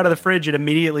water out of the fridge, it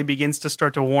immediately begins to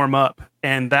start to warm up,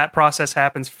 and that process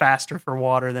happens faster for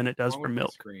water than it does Wrong for with the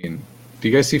milk. Screen. Do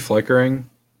you guys see flickering?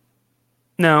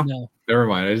 No. No. Never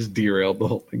mind. I just derailed the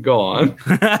whole thing. Go on.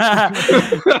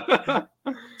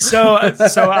 So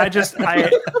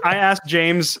I asked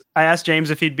James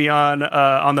if he'd be on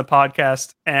the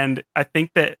podcast, and I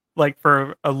think that like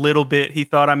for a little bit he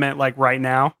thought I meant like right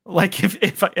now, like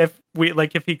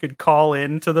if he could call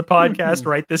in to the podcast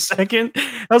right this second.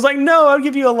 I was like, no, I'll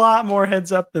give you a lot more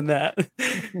heads up than that.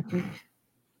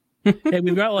 Hey,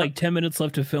 we've got like 10 minutes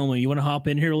left to film. You want to hop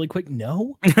in here really quick?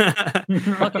 No.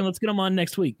 Fucking let's get him on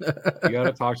next week. You got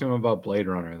to talk to him about Blade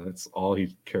Runner. That's all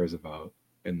he cares about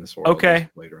in this world. Okay. is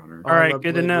Blade Runner. All right, I love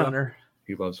good to Blade know. Runner.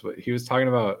 He loves what he was talking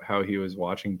about. How he was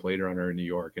watching Blade Runner in New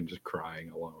York and just crying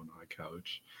alone on a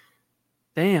couch.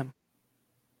 Damn.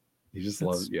 He just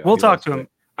loves. Yeah, We'll he talk loves to it. him.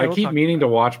 I We'll keep talk meaning to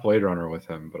watch Blade Runner with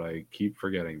him, but I keep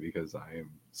forgetting because I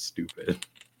am stupid.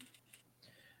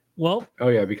 Well, Oh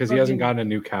yeah, because he hasn't Fucking- gotten a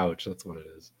new couch. That's what it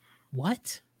is.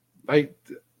 what? I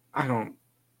don't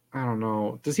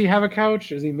know. Does he have a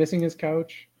couch? Is he missing his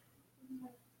couch?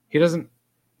 He doesn't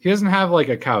have like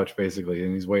a couch basically,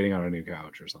 and he's waiting on a new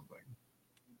couch or something.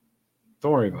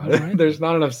 Don't worry about Alright. it. There's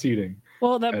not enough seating.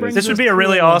 Well, that This brings This would us be a to,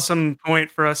 really awesome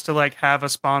point for us to like have a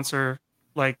sponsor,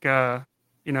 like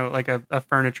like a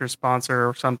furniture sponsor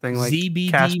or something like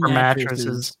ZBD Casper mattresses.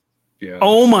 mattresses. Yeah.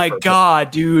 Oh my Perfect.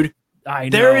 god, dude! I know.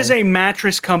 There is a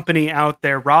mattress company out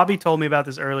there. Robbie told me about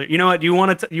this earlier. You know what? Do you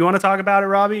want to talk about it,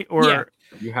 Robbie? Or Yeah.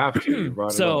 You have to. You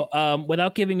brought it So, up.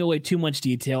 without giving away too much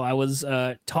detail, I was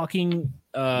talking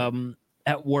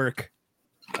at work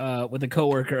with a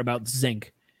coworker about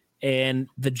zinc, and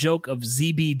the joke of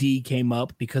ZBD came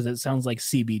up because it sounds like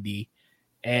CBD.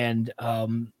 And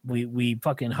we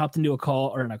fucking hopped into a call,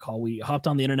 or not a call. We hopped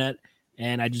on the internet,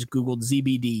 and I just Googled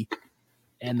ZBD,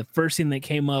 and the first thing that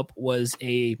came up was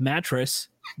a mattress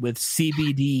with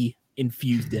CBD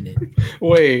infused in it.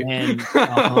 Wait. and-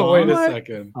 Wait a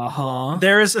second. Uh huh.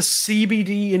 there is a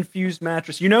CBD infused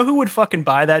mattress. You know who would fucking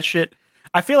buy that shit?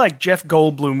 I feel like Jeff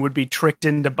Goldblum would be tricked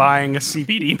into buying a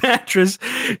CBD mattress.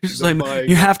 He's like,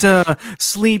 you have to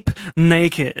sleep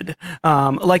naked,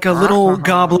 like a little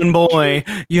goblin boy.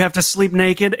 You have to sleep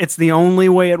naked. It's the only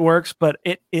way it works, but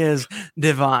it is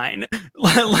divine.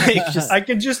 I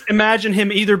can just imagine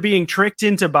him either being tricked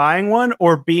into buying one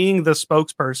or being the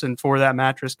spokesperson for that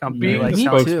mattress company. Being Like, the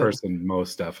spokesperson,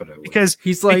 most definitely. because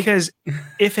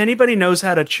if anybody knows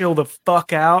how to chill the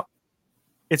fuck out,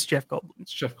 it's Jeff Goldblum.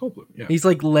 It's Jeff Goldblum. Yeah. He's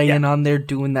like laying on there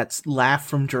doing that laugh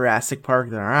from Jurassic Park.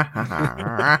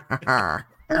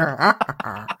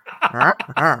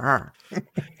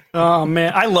 Oh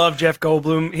man, I love Jeff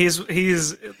Goldblum.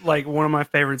 He's like one of my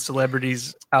favorite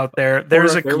celebrities out there.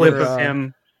 There's a clip of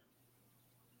him.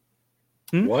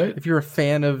 What? If you're a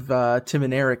fan of Tim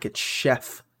and Eric, it's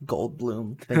Chef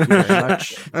Goldblum. Thank you very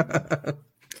much.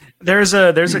 There's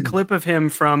a clip of him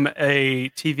from a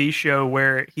TV show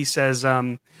where he says,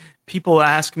 people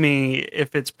ask me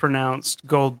if it's pronounced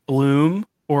Goldblum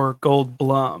or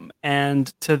Goldblum, and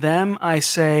to them I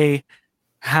say,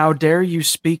 how dare you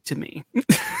speak to me?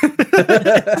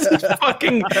 It's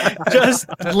fucking just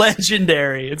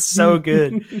legendary. It's so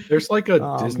good. There's like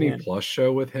a Disney Plus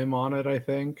show with him on it, I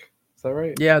think. Is that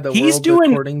right? Yeah,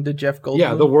 according to Jeff Goldblum.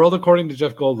 Yeah, The World According to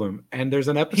Jeff Goldblum. And there's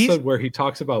an episode where he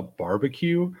talks about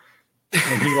barbecue,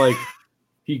 and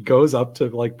he goes up to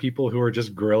like people who are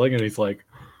just grilling, and he's like,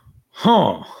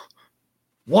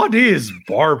 what is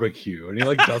barbecue? And he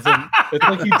like doesn't. It's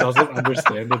like he doesn't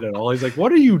understand it at all. He's like,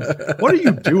 what are you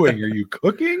doing? Are you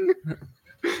cooking?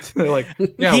 They're like,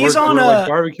 yeah, we're like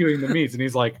barbecuing the meats, and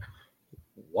he's like,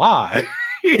 why?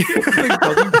 He like,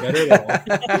 doesn't get it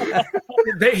at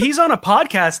all. He's on a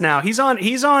podcast now. He's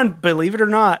on, believe it or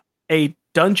not, a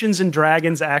Dungeons and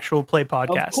Dragons actual play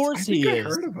podcast. Of course he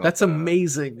is. That's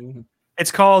amazing.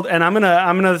 It's called, and I'm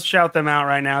gonna shout them out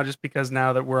right now, just because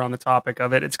now that we're on the topic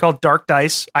of it. It's called Dark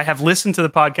Dice. I have listened to the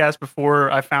podcast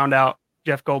before I found out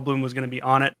Jeff Goldblum was going to be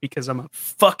on it because I'm a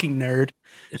fucking nerd.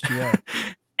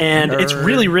 And it's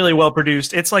really, really well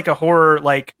produced. It's like a horror,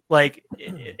 like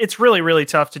it's really, really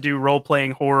tough to do role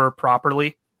playing horror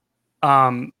properly.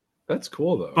 That's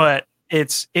cool though. But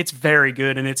it's very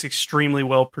good, and it's extremely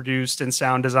well produced and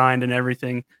sound designed and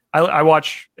everything. I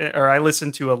watch, or I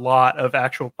listen to a lot of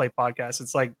actual play podcasts.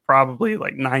 It's like probably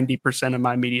like 90% of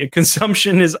my media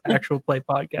consumption is actual play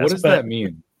podcasts. What does that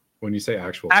mean when you say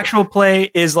actual play?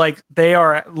 Is like they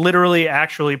are literally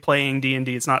actually playing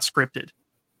D&D. It's not scripted.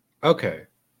 Okay.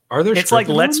 Are there? It's like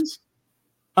ones?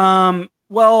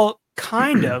 Well,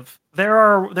 kind of. There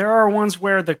are ones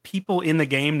where the people in the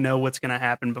game know what's going to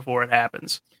happen before it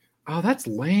happens. Oh, that's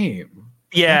lame.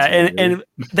 Yeah, and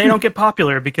they don't get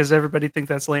popular because everybody thinks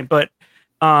that's lame. But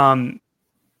I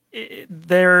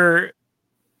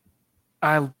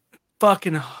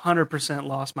fucking 100%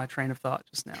 lost my train of thought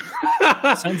just now.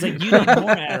 Sounds like you need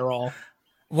more Adderall.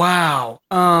 Wow.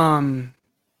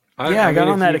 I got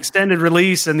on that extended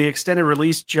release, and the extended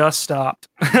release just stopped.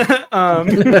 Stopped.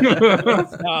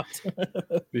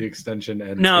 The extension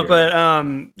ends. No,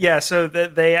 but so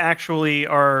they actually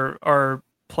are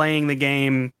playing the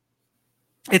game.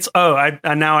 It's I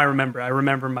now I remember.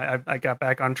 I got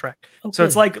back on track. Okay. So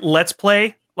it's like Let's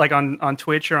Play, like on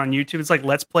Twitch or on YouTube. It's like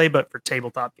Let's Play, but for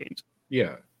tabletop games.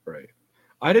 Yeah, right.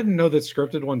 I didn't know that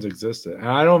scripted ones existed, and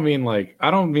I don't mean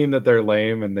that they're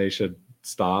lame and they should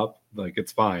stop. Like,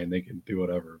 it's fine, they can do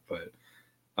whatever. But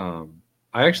I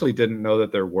actually didn't know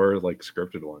that there were like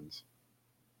scripted ones.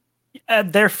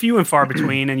 They're few and far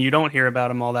between, and you don't hear about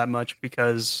them all that much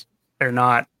because they're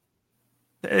not.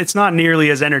 It's not nearly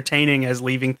as entertaining as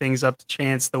leaving things up to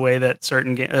chance the way that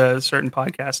certain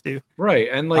podcasts do. Right,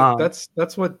 and like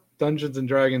that's what Dungeons and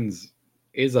Dragons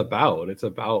is about. It's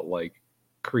about like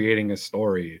creating a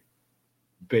story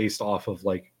based off of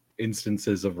like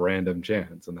instances of random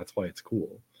chance, and that's why it's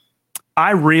cool.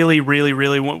 I really, really,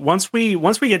 really want once we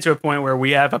get to a point where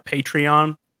we have a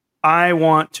Patreon, I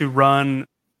want to run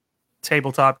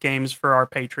tabletop games for our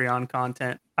Patreon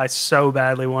content. I so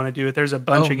badly want to do it. There's a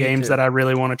bunch of games that I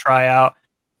really want to try out.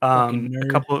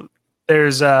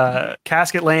 There's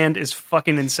Casket Land is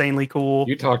fucking insanely cool.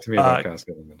 You talked to me about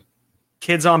Casket Land.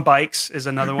 Kids on Bikes is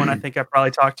another one I think I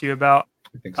probably talked to you about.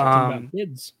 I think so. About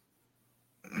kids.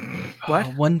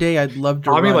 What? One day I'd love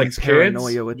to run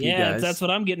Paranoia with you guys. Yeah, that's what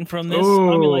I'm getting from this.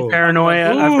 Ooh,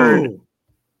 Paranoia.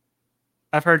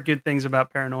 I've heard good things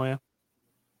about Paranoia.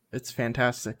 It's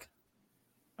fantastic.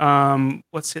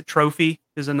 What's it? Trophy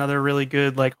is another really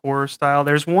good like horror style.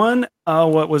 There's one.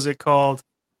 What was it called?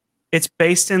 It's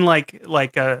based in like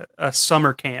a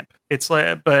summer camp. It's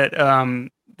like, but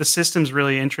the system's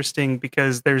really interesting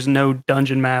because there's no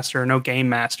dungeon master, no game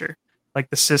master. Like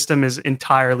the system is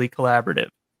entirely collaborative.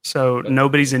 so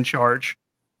nobody's in charge.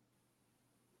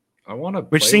 I want to.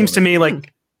 Which seems to me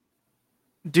like,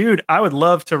 dude, I would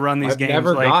love to run these I've games.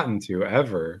 never like, gotten to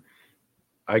ever.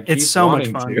 It's so much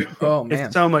fun. Oh man,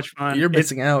 it's so much fun. You're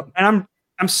missing out. And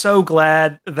I'm so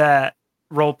glad that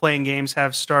role-playing games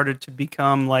have started to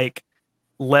become like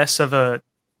less of a,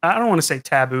 I don't want to say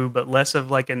taboo, but less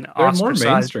of like an They're more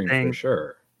ostracized mainstream thing. for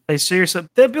sure. They seriously,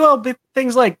 well,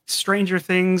 things like Stranger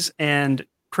Things and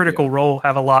Critical Role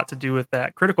have a lot to do with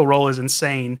that. Critical Role is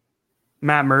insane.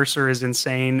 Matt Mercer is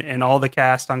insane, and all the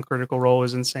cast on Critical Role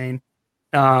is insane.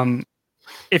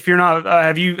 If you're not,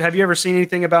 have you ever seen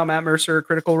anything about Matt Mercer or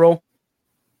Critical Role?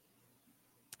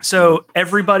 So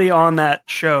everybody on that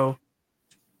show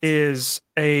is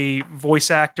a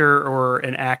voice actor or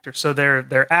an actor. So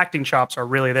their acting chops are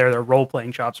really there. Their role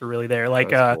playing chops are really there. Like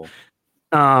Cool.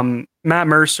 Matt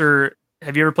Mercer.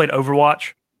 Have you ever played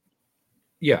Overwatch?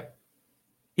 Yeah.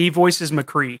 He voices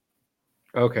McCree.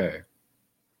 Okay.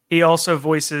 He also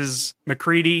voices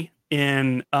McCready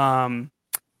in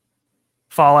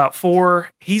Fallout 4.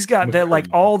 He's got that, like,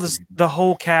 all this, the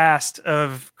whole cast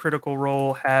of Critical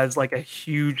Role has like a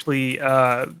hugely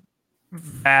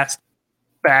vast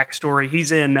backstory.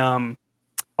 He's in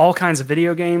all kinds of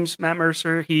video games, Matt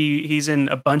Mercer. He's in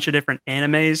a bunch of different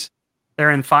animes.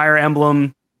 They're in Fire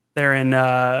Emblem. They're in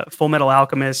Full Metal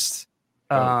Alchemist,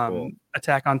 cool.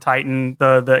 Attack on Titan,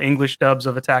 the English dubs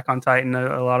of Attack on Titan.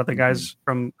 A lot of the guys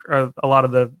from, a lot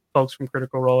of the folks from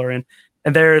Critical Role are in.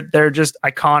 And they're just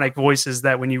iconic voices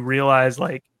that when you realize,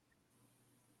 like,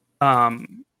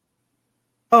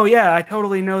 oh yeah, I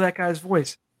totally know that guy's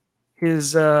voice.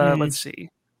 His let's see.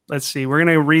 We're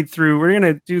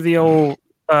gonna do the old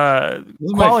This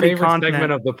is my quality favorite content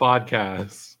segment of the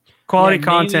podcast. quality Yeah,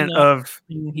 content naming of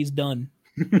He's done.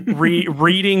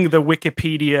 reading the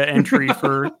Wikipedia entry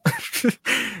for.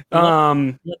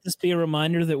 Let this be a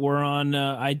reminder that we're on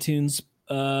iTunes,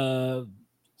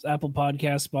 Apple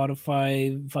Podcast,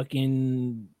 Spotify,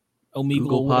 fucking Omegle,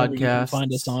 Google whatever you can Podcasts.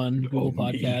 find us on Google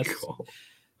Podcasts. Omegle.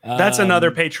 That's another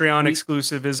Um, Patreon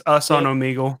exclusive. Is us on Yep.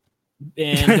 Omegle.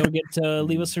 And don't forget to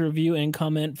leave us a review and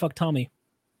comment. Fuck Tommy.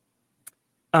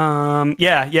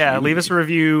 Yeah. Leave us a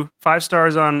review, 5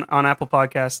 stars on Apple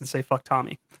Podcasts, and say fuck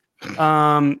Tommy.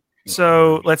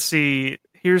 So let's see.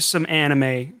 Here's some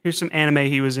anime.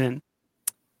 He was in.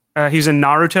 He's in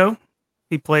Naruto.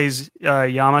 He plays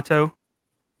Yamato.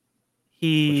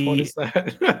 Which one is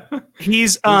that?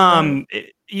 He's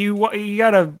you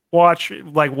gotta watch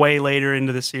like way later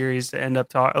into the series to end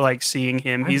up seeing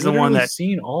him. He's the one that's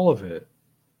seen all of it.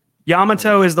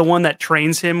 Yamato is the one that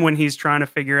trains him when he's trying to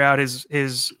figure out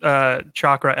his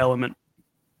chakra element.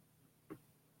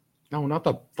 No, not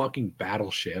the fucking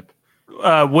battleship.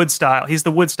 Wood style. He's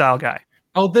the wood style guy.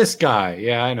 Oh, this guy.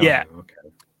 Yeah, I know. Yeah. him.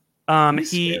 Okay.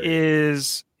 He's He scary.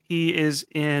 is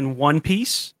in One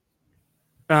Piece.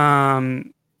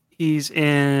 He's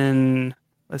in,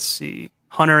 let's see,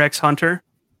 Hunter x Hunter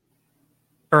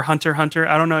or Hunter x Hunter.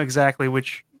 I don't know exactly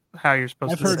how you're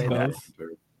supposed I've to heard say that. both.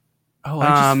 Oh, I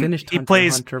just Um, finished he Hunter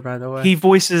plays- x Hunter, by the way. He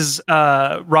voices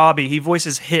Robbie. He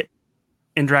voices Hit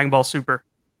in Dragon Ball Super.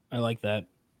 I like that.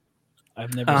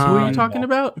 I've never. Who seen Who are you Dragon talking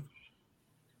Ball. about?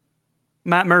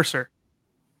 Matt Mercer.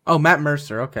 Oh, Matt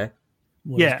Mercer. Okay.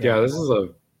 What Yeah. is Yeah, that? this is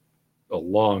a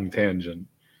long tangent.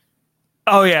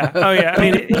 Oh yeah. I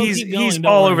mean, No, he's keep going, don't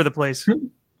all worry. over the place.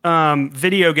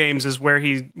 Video games is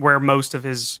where most of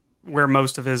his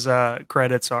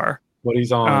credits are. But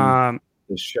he's on Um,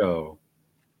 the show.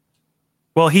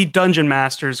 well, he dungeon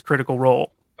masters Critical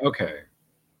Role. Okay.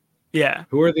 Yeah.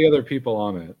 Who are the other people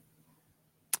on it?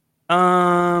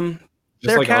 Just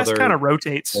Their like cast other kind of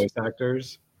rotates. voice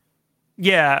actors.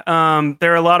 Yeah,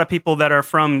 there are a lot of people that are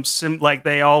from like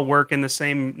they all work in the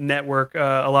same network.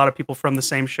 A lot of people from the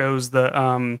same shows.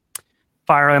 The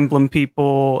Fire Emblem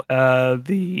people,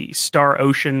 the Star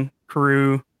Ocean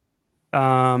crew.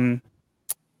 Let's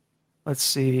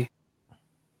see.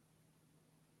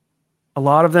 A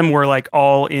lot of them were like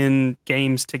all in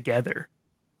games together.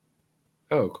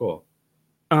 Oh, cool.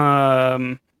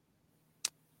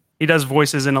 He does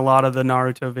voices in a lot of the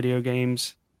Naruto video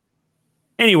games.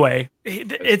 Anyway,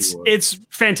 it's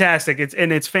fantastic.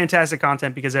 It's fantastic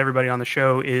content because everybody on the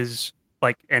show is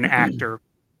like an actor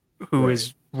who Right.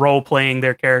 is role playing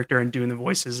their character and doing the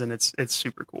voices, and it's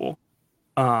super cool.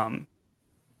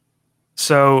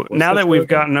 So What's now the that show we've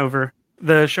again? gotten over,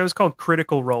 the show's called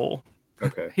Critical Role.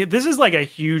 Okay. This is like a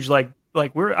huge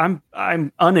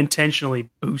I'm unintentionally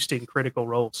boosting Critical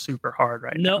Role super hard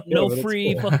right now. No but it's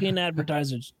free cool. fucking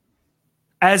advertisers.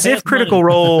 As Pay if us Critical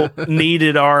money. Role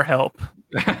needed our help.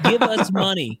 Give us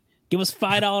money. Give us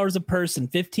 $5 a person,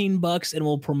 $15, and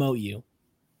we'll promote you.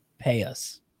 Pay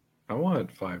us. I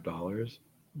want $5.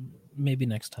 Maybe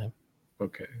next time.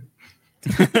 Okay.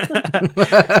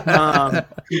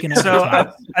 You can So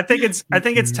have I think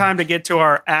it's time to get to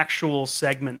our actual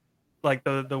segment, like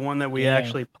the one that we Yeah.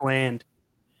 actually planned.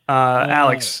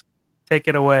 Alex, take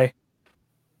it away.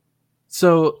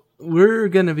 So we're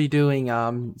going to be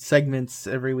doing segments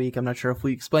every week. I'm not sure if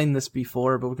we explained this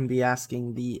before, but we're going to be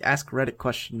asking the Ask Reddit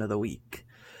question of the week.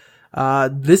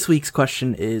 This week's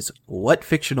question is, what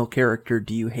fictional character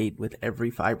do you hate with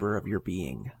every fiber of your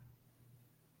being?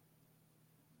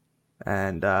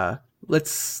 And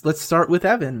let's start with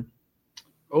Evan.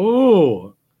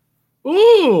 Ooh.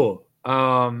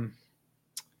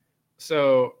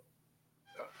 So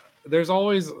there's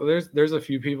a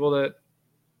few people that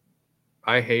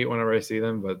I hate whenever I see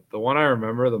them, but the one I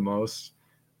remember the most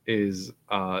is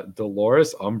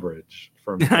Dolores Umbridge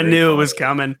from I Harry knew it was Potter.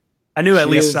 coming. I knew at She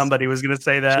least is- somebody was going to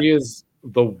say that. She is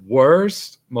the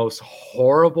worst, most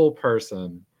horrible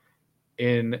person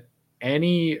in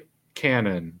any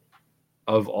canon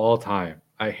of all time.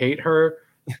 I hate her.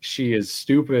 She is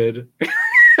stupid.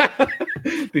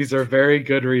 These are very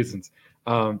good reasons.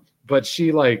 But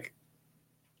she's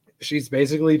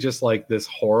basically just like this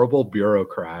horrible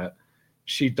bureaucrat.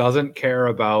 She doesn't care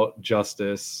about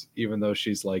justice, even though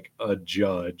she's like a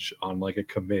judge on like a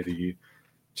committee.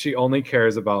 She only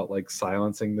cares about like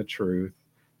silencing the truth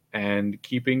and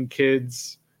keeping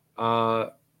kids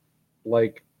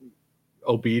like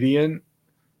obedient.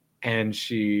 And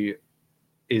she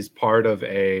is part of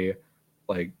a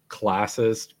like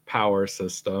classist power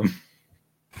system.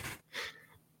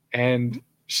 And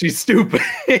she's stupid.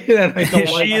 And I don't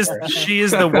like her. She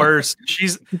is the worst.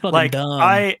 She's fucking like dumb.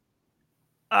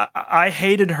 I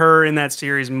hated her in that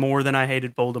series more than I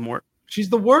hated Voldemort. She's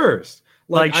the worst.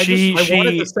 Like I wanted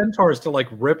she- the centaurs to like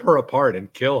rip her apart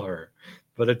and kill her,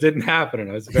 but it didn't happen, and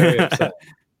I was very upset.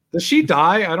 Does she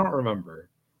die? I don't remember.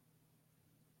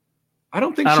 I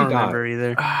don't think I she don't died. remember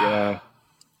either. Yeah.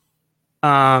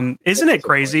 Isn't it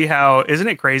crazy how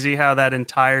that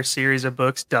entire series of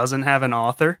books doesn't have an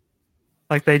author?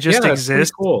 Like they just yeah, it's pretty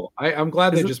exist. cool. I'm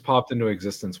glad they Is it- just popped into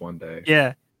existence one day.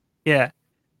 Yeah.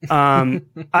 I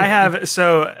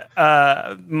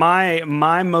have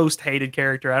my most hated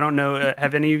character. I don't know.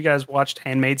 Have any of you guys watched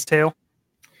Handmaid's Tale?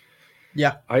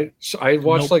 Yeah, I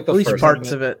watched Nope. like the at least first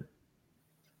parts of it.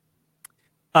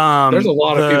 There's a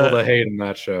lot of people that hate in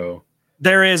that show.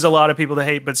 There is a lot of people that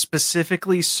hate, but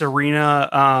specifically Serena,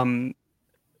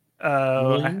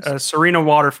 Williams? Serena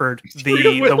Waterford, the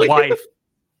Williams. wife.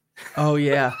 Oh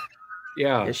yeah,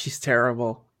 Yeah. yeah, she's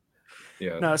terrible.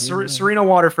 Yeah. No, Serena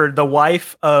Waterford, the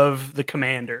wife of the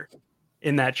commander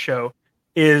in that show,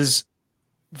 is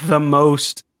the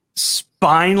most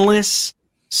spineless,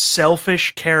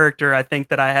 selfish character I think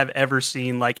that I have ever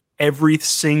seen. Like every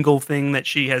single thing that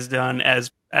she has done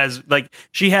as like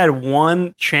she had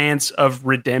one chance of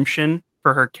redemption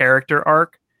for her character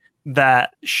arc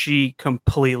that she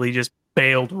completely just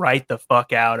bailed right the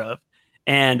fuck out of.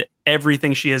 And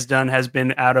everything she has done has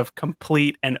been out of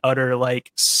complete and utter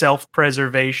like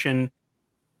self-preservation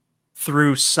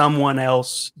through someone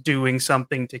else doing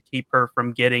something to keep her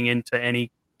from getting into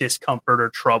any discomfort or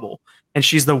trouble. And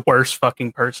she's the worst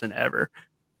fucking person ever.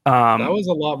 That was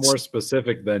a lot more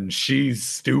specific than she's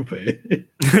stupid.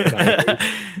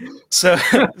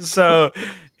 so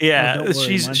yeah, Oh, don't worry,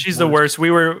 she's mine's the worse.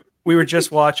 worst. We were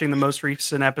just watching the most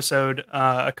recent episode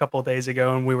a couple of days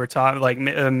ago, and we were talking like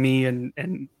me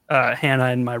and Hannah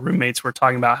and my roommates were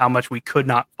talking about how much we could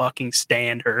not fucking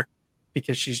stand her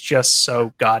because she's just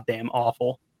so goddamn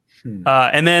awful.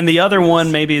 And then the other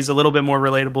one maybe is a little bit more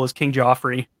relatable is King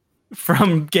Joffrey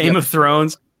from Game of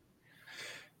Thrones.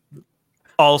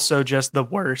 Also just the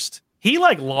worst. He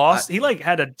like lost. He like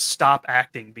had to stop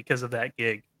acting because of that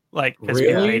gig. Like because we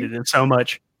Really? hated him so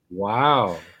much.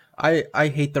 Wow. I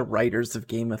hate the writers of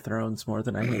Game of Thrones more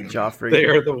than I hate Joffrey. They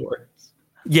are the worst.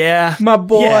 Yeah, My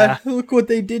boy, Yeah. look what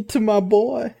they did to my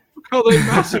boy. Look how they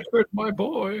massacred my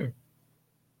boy.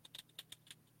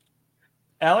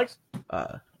 Alex.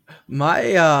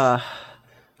 My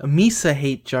Misa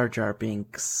hate Jar Jar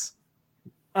Binks.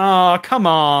 Oh come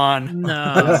on!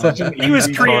 No. Such an He was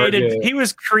easy created. target. He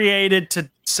was created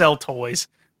to sell toys.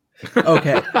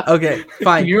 Okay,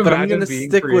 fine. Can you But I'm imagine gonna being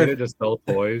stick created with to sell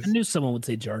toys? I knew someone would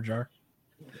say Jar Jar.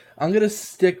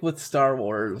 Star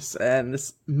Wars, and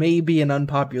this may be an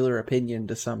unpopular opinion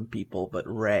to some people, but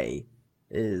Rey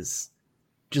is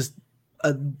just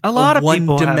a lot of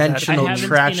people have that. one-dimensional I haven't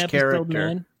trash seen episode character.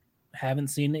 9. Haven't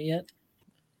seen it yet.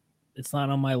 It's not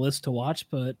on my list to watch,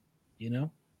 but you know,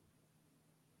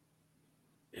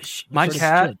 My Pretty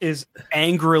cat good. is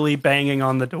angrily banging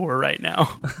on the door right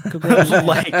now.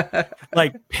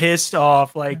 like pissed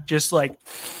off, like just like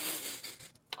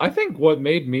I think what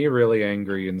made me really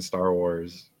angry in Star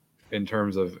Wars, in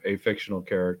terms of a fictional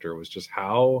character, was just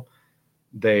how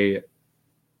they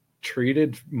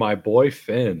treated my boy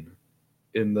Finn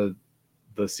in the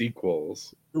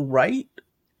sequels. Right?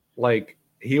 Like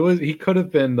he could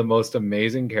have been the most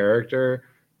amazing character,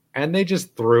 and they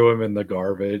just threw him in the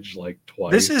garbage like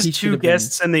twice. this is He two should have been-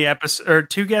 guests in the episode, or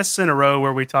two guests in a row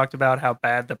where we talked about how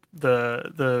bad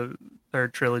the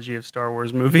third trilogy of Star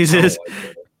Wars movies I don't is. like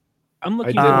it. I'm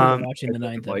looking I forward didn't- to watching the I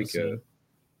ninth didn't like episode. it.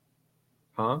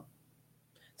 Huh?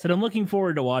 Said I'm looking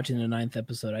forward to watching the ninth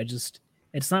episode.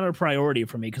 It's not a priority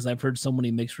for me because I've heard so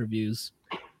many mixed reviews.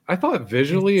 I thought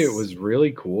visually it It's- was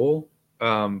really cool,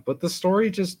 but the story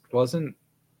just wasn't.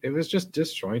 It was just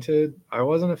disjointed. I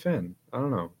wasn't a fan. I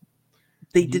don't know.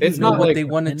 They didn't It's know not what like- they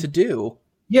wanted to do.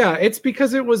 Yeah, it's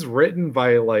because it was written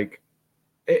by like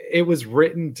it was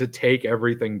written to take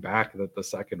everything back that the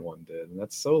second one did, and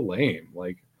that's so lame.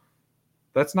 Like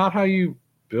that's not how you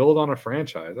build on a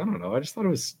franchise. I don't know. I just thought it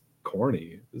was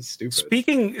corny. It was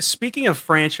stupid. Speaking of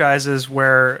franchises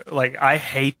where like I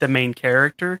hate the main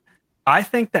character, I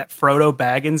think that Frodo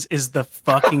Baggins is the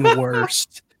fucking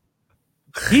worst.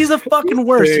 He's the fucking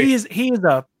worst. He is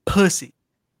a pussy.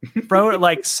 Frodo,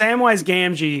 like Samwise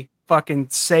Gamgee fucking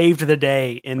saved the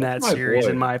day in That's that my series,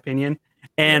 boy. in my opinion.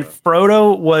 And Yeah.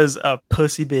 Frodo was a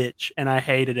pussy bitch, and I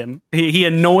hated him. He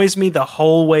annoys me the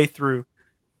whole way through.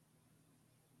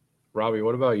 Robbie,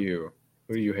 what about you?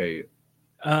 Who do you hate?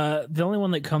 The only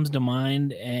one that comes to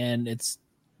mind, and it's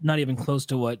not even close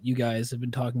to what you guys have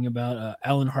been talking about,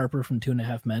 Alan Harper from Two and a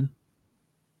Half Men.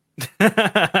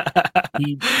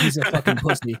 He's a fucking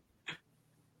pussy.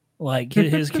 Like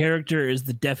his character is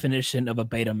the definition of a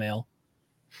beta male.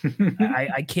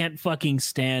 I can't fucking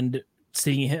stand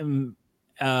seeing him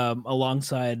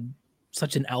alongside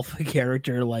such an alpha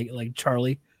character like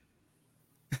Charlie.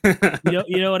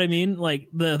 You know what I mean? Like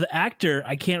the actor,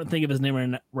 I can't think of his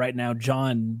name right now.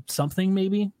 John something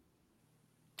maybe,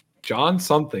 John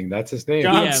something. That's his name.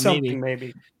 John Yeah, something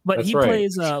maybe. but That's he right.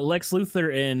 plays Lex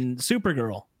Luthor in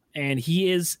Supergirl, and he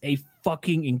is a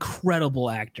fucking incredible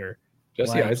actor.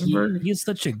 Jesse Like, Eisenberg. He's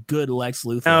such a good Lex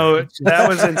Luthor. No, It's just- that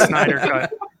was in Snyder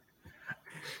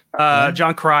Cut.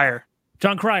 John Cryer.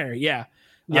 John Cryer. Yeah,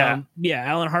 Yeah. yeah.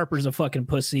 Alan Harper's a fucking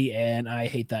pussy, and I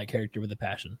hate that character with a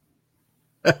passion.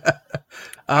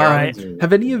 right.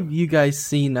 Have any of you guys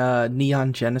seen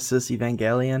Neon Genesis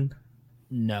Evangelion?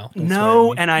 No, don't No,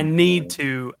 swear at me. and I need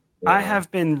to. I have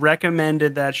been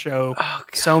recommended that show Oh,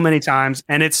 so many times,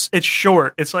 and it's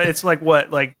short. It's like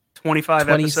what, like 25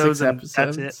 26 episodes, and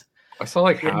episodes. that's it. I saw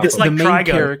like half It's of like the main Trigun.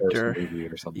 character. the first movie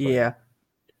or something. Yeah.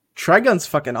 Trigun's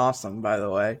fucking awesome, by the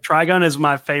way. Trigun is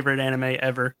my favorite anime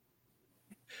ever,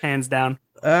 hands down.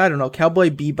 I don't know. Cowboy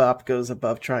Bebop goes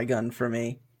above Trigun for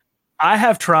me. I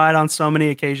have tried on so many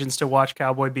occasions to watch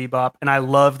Cowboy Bebop, and I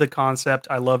love the concept.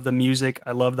 I love the music.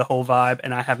 I love the whole vibe,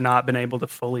 and I have not been able to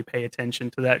fully pay attention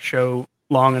to that show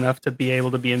long enough to be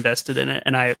able to be invested in it,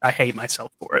 and I hate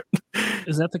myself for it.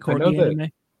 Is that the I know Corgi that- anime?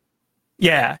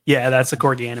 Yeah, that's the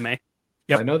Corgi anime.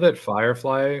 Yep. I know that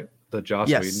Firefly, the Joss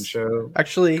Yes. Whedon show,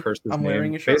 Actually, Cursed his I'm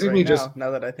wearing name. a shirt Basically right just-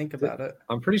 now that I think about it.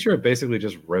 I'm pretty sure it basically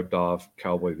just ripped off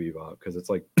Cowboy Bebop because it's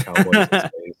like cowboys in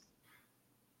space.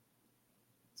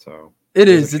 So It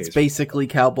There's is. a It's case for basically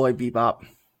Cowboy Bebop.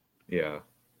 yeah,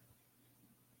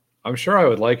 I'm sure I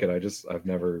would like it. I've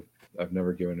never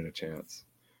given it a chance.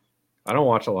 I don't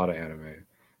watch a lot of anime.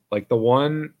 Like the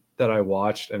one that I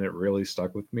watched and it really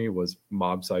stuck with me was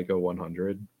Mob Psycho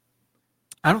 100.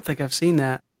 I don't think I've seen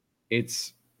that.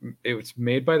 It's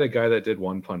made by the guy that did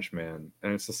One Punch Man,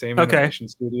 and it's the same Okay. animation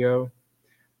studio.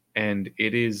 And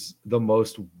it is the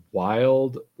most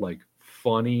wild, like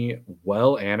funny,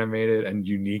 well animated, and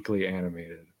uniquely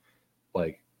animated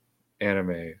like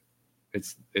anime.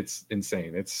 It's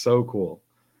insane. It's so cool.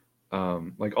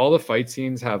 Like all the fight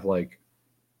scenes have like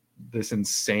this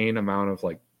insane amount of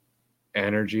like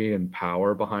energy and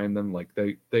power behind them. Like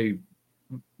they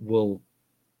will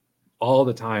all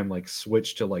the time like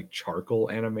switch to like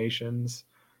charcoal animations,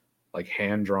 like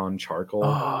hand drawn charcoal,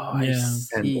 Oh, I Yeah.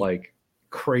 and see. like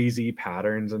crazy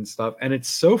patterns and stuff. And it's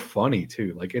so funny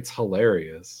too. Like it's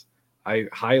hilarious. I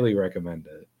highly recommend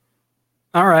it.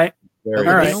 All right. Very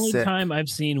All right. The only Sick. time I've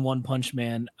seen One Punch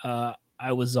Man, I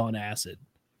was on acid.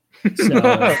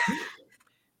 So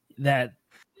that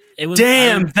it was.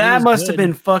 Damn, it that was must have good.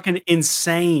 been fucking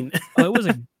insane. Oh,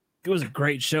 it was a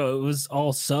great show. It was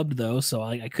all subbed though, so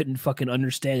I couldn't fucking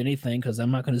understand anything because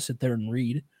I'm not going to sit there and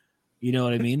read. You know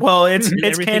what I mean? Well, it's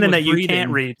Everything canon was that you breathing,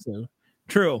 can't read. so-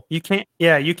 True. You can't.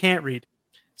 Yeah, you can't read.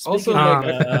 Speaking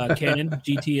Also, of canon,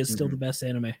 GT is still Mhm. the best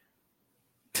anime.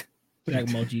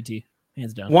 Dragon Ball GT,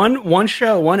 hands down. One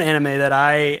show, one anime that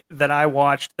I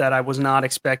watched that I was not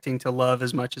expecting to love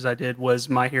as much as I did was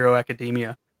My Hero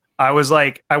Academia. I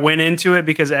went into it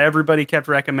because everybody kept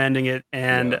recommending it,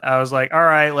 and Yeah. I was like, all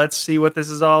right, let's see what this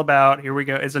is all about. Here we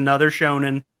go. It's another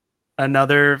shonen,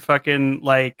 another fucking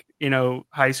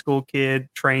high school kid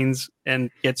trains and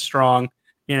gets strong,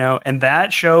 and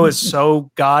that show is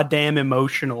so goddamn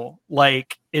emotional.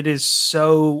 Like it is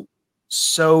so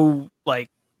like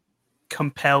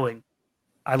compelling.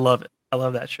 I love it. I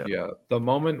love that show. Yeah, the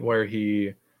moment where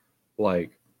he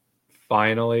like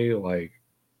finally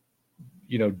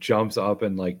jumps up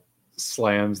and like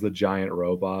slams the giant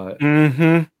robot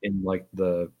Mm-hmm. in like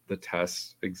the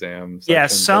test exam Yeah,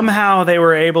 section. somehow they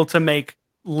were able to make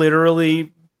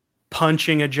literally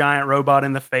punching a giant robot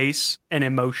in the face an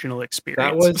emotional experience.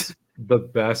 That was the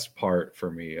best part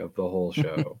for me of the whole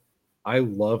show. I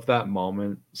love that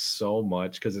moment so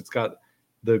much because it's got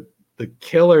the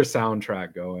killer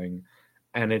soundtrack going,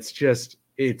 and it's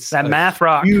that math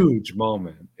rock. huge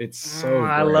moment. It's so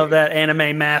I great. love that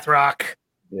anime math rock.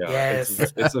 Yeah, Yes.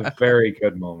 it's a very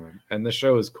good moment, and the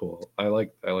show is cool. I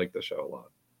like the show a lot.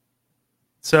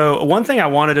 So one thing I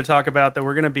wanted to talk about that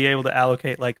we're going to be able to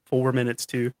allocate like 4 minutes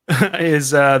to is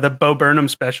the Bo Burnham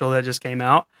special that just came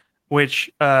out, which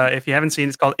if you haven't seen,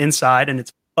 it's called Inside, and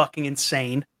it's fucking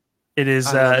insane. It is.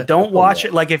 I love it. Don't watch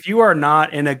it. Like if you are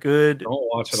not in a good Don't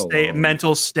watch it alone.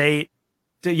 mental state,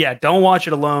 don't watch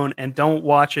it alone, and don't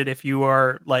watch it if you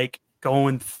are like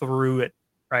going through it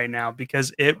right now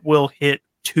because it will hit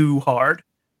too hard.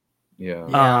 Yeah,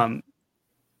 Yeah.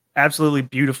 Absolutely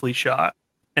beautifully shot,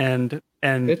 and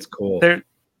it's cool.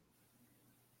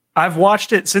 I've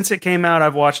watched it since it came out.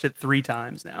 I've watched it 3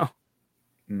 times now.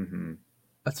 Mm-hmm.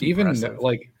 That's Even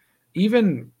impressive.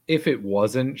 even if it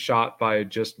wasn't shot by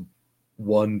just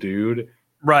one dude,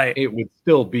 Right. it would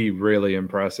still be really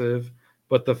impressive.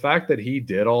 But the fact that he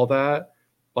did all that,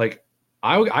 like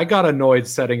I got annoyed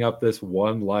setting up this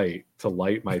one light to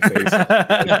light my face up.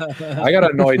 I got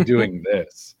annoyed doing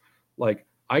this. Like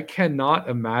I cannot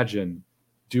imagine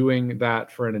doing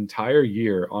that for an entire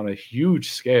year on a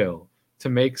huge scale to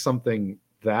make something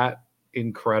that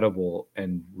incredible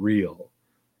and real.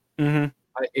 Mm-hmm.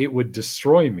 It would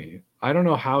destroy me. I don't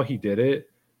know how he did it.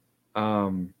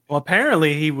 Well,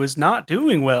 apparently he was not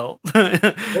doing well. Well,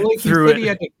 like he through said, it. he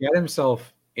had to get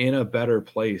himself in a better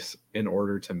place in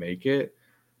order to make it,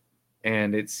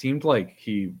 and it seemed like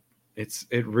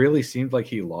it really seemed like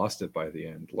he lost it by the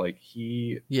end. Like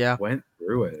he Yeah. went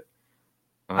through it.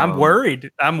 I'm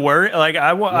worried. Like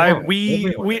we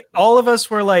everyone. all of us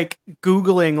were like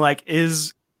Googling like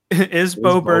is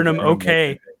Bo Burnham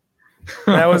okay?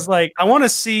 That was like I want to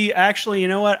see. Actually, you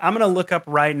know what? I'm gonna look up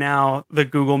right now the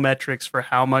Google metrics for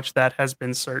how much that has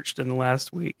been searched in the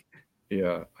last week.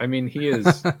 Yeah, I mean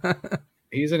he's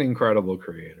an incredible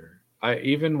creator.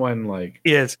 Even when like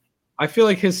He is. I feel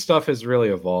like his stuff has really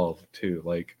evolved too.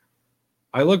 Like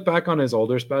I look back on his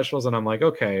older specials and I'm like,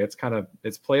 okay,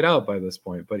 it's played out by this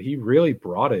point, but he really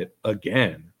brought it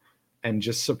again and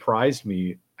just surprised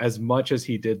me as much as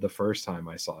he did the first time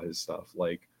I saw his stuff.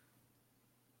 Like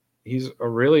he's a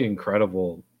really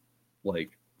incredible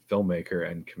like filmmaker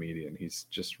and comedian. He's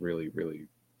just really, really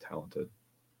talented.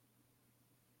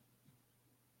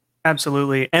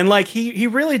 Absolutely. And like he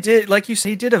really did, like you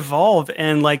say, he did evolve.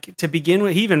 And like to begin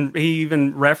with, he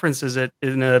even references it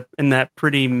in that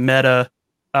pretty meta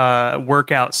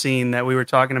workout scene that we were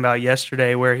talking about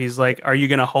yesterday, where he's like, are you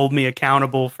gonna hold me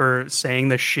accountable for saying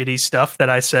the shitty stuff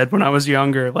that I said when I was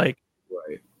younger? Like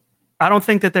Right. I don't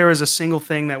think that there was a single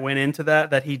thing that went into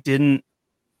that he didn't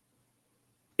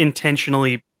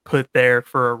intentionally put there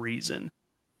for a reason,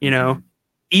 you know? Mhm.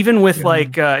 Even with Yeah.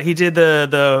 like he did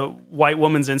the white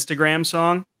woman's Instagram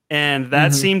song, and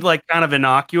that Mhm. seemed like kind of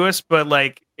innocuous, but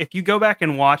like if you go back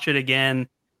and watch it again,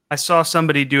 I saw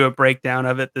somebody do a breakdown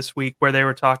of it this week where they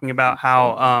were talking about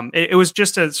how it was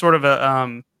just a sort of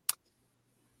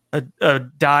a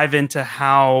dive into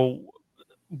how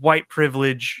white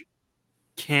privilege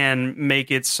can make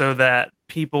it so that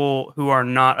people who are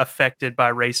not affected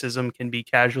by racism can be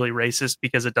casually racist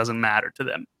because it doesn't matter to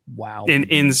them Wow.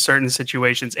 in certain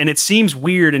situations. And it seems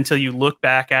weird until you look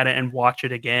back at it and watch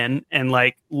it again and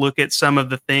like look at some of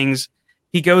the things.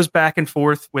 He goes back and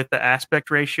forth with the aspect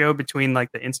ratio between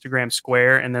like the Instagram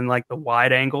square and then like the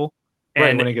wide angle. Right,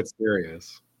 And when it gets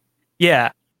serious.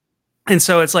 yeah. And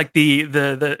so it's like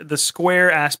the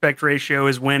square aspect ratio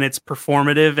is when it's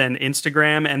performative and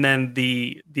Instagram, and then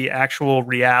the actual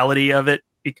reality of it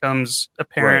becomes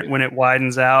apparent Right. when it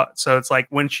widens out. So it's like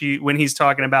when he's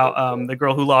talking about the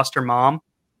girl who lost her mom,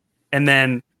 and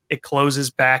then it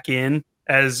closes back in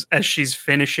as she's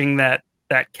finishing that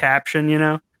caption, you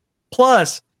know.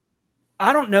 Plus,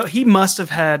 I don't know, he must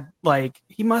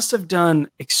have done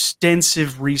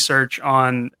extensive research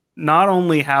on not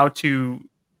only how to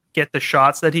get the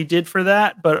shots that he did for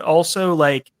that, but also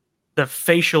like the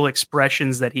facial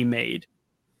expressions that he made.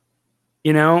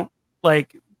 You know,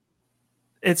 like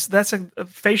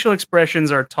facial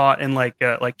expressions are taught in like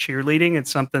cheerleading. It's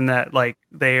something that like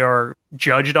they are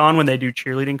judged on when they do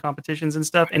cheerleading competitions and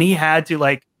stuff. And he had to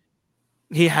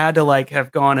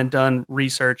have gone and done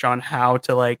research on how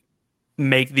to like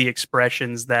make the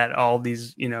expressions that all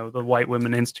these, you know, the white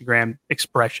women Instagram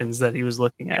expressions that he was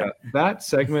looking at. Yeah, that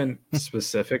segment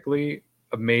specifically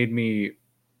made me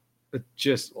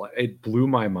just, it blew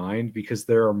my mind, because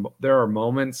there are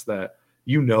moments that,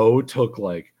 you know, took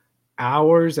like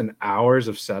hours and hours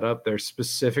of setup. They're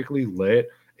specifically lit.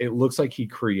 It looks like he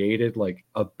created like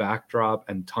a backdrop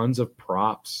and tons of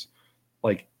props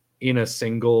like in a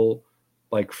single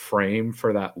like frame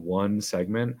for that one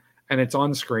segment, and it's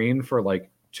on screen for like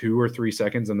 2 or 3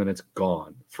 seconds and then it's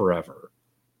gone forever.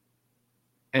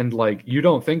 And like, you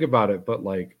don't think about it, but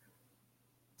like,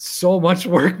 so much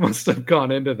work must have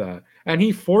gone into that. And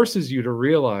he forces you to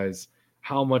realize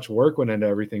how much work went into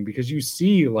everything, because you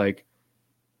see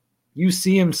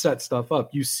him set stuff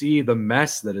up. You see the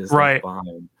mess that is Right left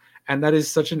behind. And that is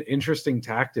such an interesting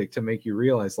tactic to make you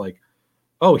realize like,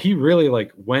 oh, he really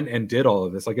like went and did all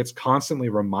of this. Like, it's constantly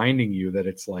reminding you that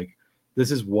it's like, this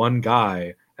is one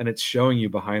guy, and it's showing you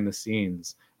behind the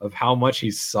scenes of how much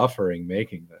he's suffering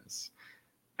making this.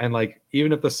 And like,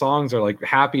 even if the songs are like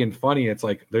happy and funny, it's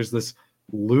like there's this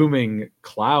looming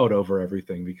cloud over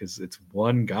everything, because it's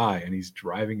one guy and he's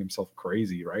driving himself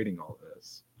crazy writing all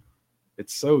this.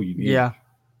 It's so unique. Yeah.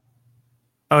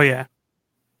 Oh yeah.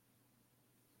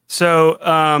 So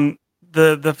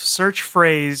the search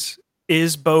phrase,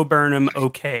 "Is Bo Burnham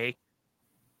okay?"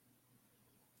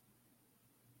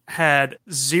 had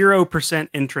 0%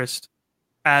 interest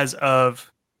as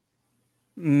of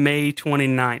May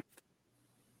 29th.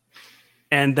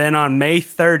 And then on May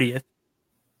 30th,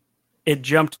 it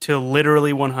jumped to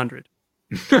literally 100.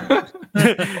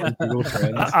 Google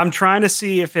Trends. I'm trying to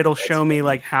see if it'll show me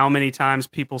like how many times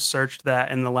people searched that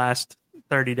in the last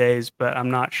 30 days, but I'm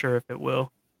not sure if it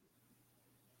will.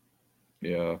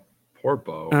 Yeah, poor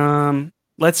Bo.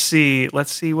 Let's see what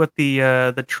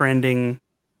the trending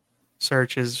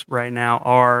searches right now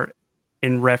are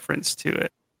in reference to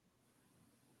it.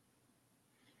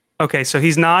 Okay, so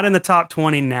he's not in the top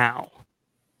 20 now.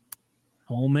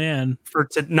 Oh man,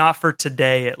 Not for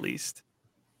today at least.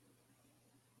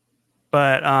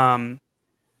 But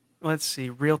let's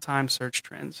see, real-time search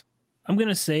trends. I'm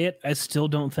gonna say it. I still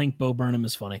don't think Bo Burnham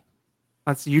is funny.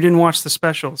 You didn't watch the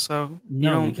special, so you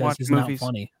No, don't because watch he's movies. not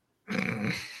funny.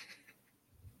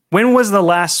 When was the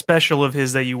last special of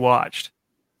his that you watched?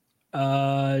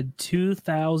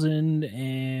 2000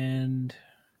 and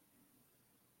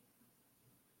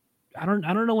I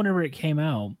don't know whenever it came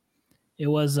out. It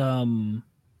was let me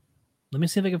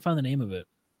see if I can find the name of it.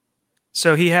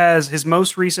 So he has his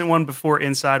most recent one before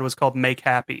Inside was called Make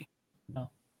Happy. Oh.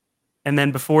 And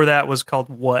then before that was called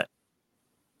what?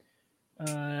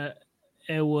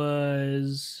 It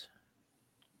was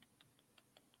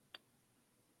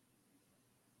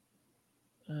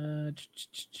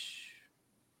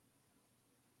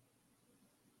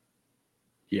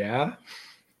Yeah.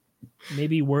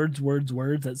 maybe words.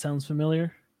 That sounds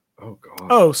familiar. Oh god.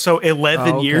 Oh, so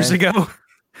 11 years ago.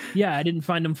 Yeah, I didn't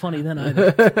find him funny then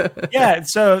either. Yeah,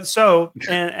 so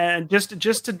and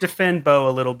just to defend Bo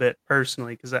a little bit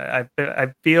personally, because I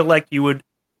feel like you'd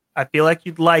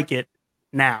like it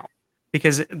now,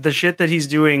 because the shit that he's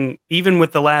doing, even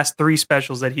with the last 3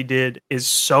 specials that he did, is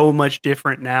so much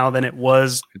different now than it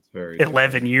was It's very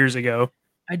 11 years ago.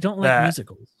 I don't like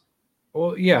musicals.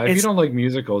 Well, yeah, if you don't like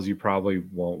musicals, you probably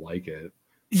won't like it.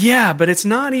 Yeah, but it's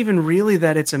not even really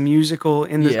that it's a musical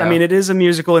in the. Yeah. I mean, it is a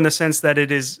musical in the sense that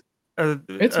it is.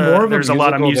 It's more of there's a a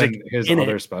lot of music than his in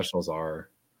other it. specials are.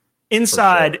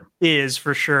 Inside sure. is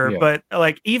for sure, Yeah. but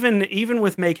like even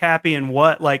with Make Happy and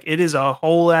what, like it is a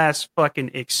whole ass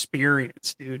fucking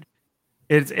experience, dude.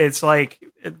 It's like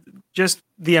just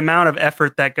the amount of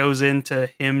effort that goes into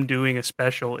him doing a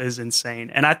special is insane,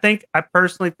 and I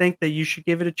personally think that you should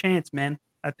give it a chance, man.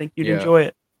 I think you'd enjoy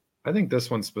it. I think this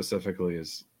one specifically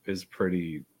is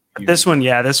pretty. This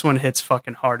one hits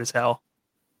fucking hard as hell.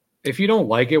 If you don't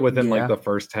like it within Yeah. like the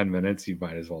first 10 minutes, you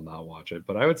might as well not watch it.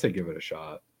 But I would say give it a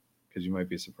shot, because you might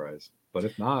be surprised. But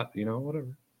if not,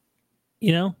 whatever.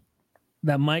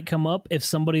 that might come up if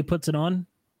somebody puts it on,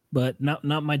 but not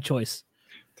my choice.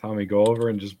 Tommy, go over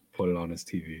and just put it on his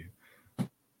TV.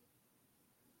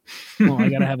 Well, I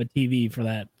gotta have a TV for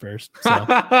that first. So.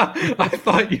 I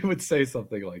thought you would say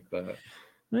something like that.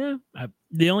 Yeah,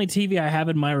 the only TV I have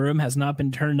in my room has not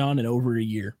been turned on in over a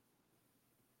year.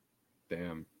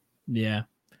 Damn. Yeah,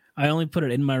 I only put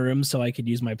it in my room so I could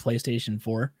use my PlayStation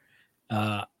 4.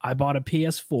 I bought a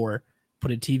PS4,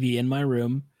 put a TV in my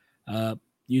room,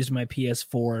 used my PS4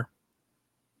 for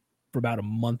about a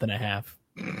month and a half.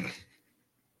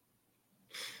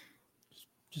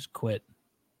 Just quit.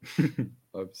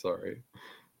 I'm sorry.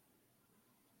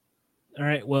 All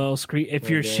right, well, if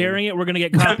you're sharing it, we're gonna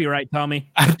get copyright,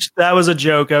 Tommy. That was a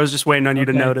joke. I was just waiting on you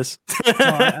to notice.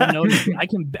 I noticed.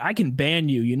 I can ban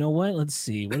you. You know what? Let's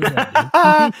see. What does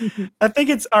that do? I think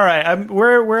it's all right.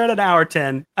 We're at an hour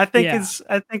 10. I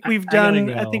think we've done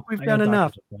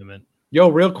enough. Yo,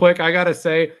 real quick, I gotta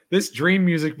say this Dream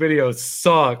music video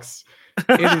sucks.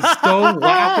 It is so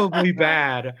laughably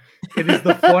bad. It is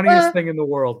the funniest thing in the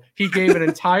world. He gave an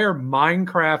entire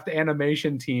Minecraft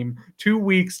animation team 2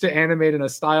 weeks to animate in a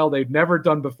style they've never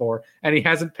done before, and he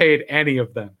hasn't paid any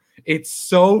of them. It's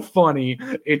so funny.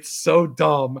 It's so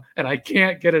dumb, and I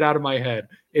can't get it out of my head.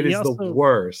 It is the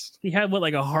worst. He had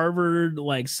like a Harvard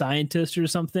scientist or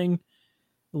something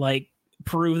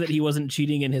prove that he wasn't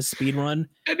cheating in his speed run.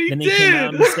 And he then did. He came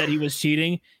out and said he was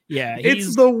cheating. Yeah,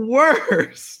 it's the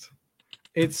worst.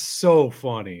 It's so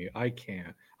funny. I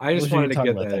can't. I just wanted to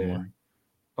get that in. More.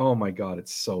 Oh my god,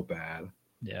 it's so bad.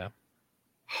 Yeah.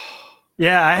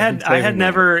 Yeah, I had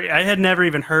never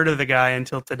even heard of the guy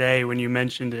until today when you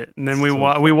mentioned it, and then we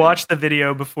watched the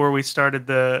video before we started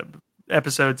the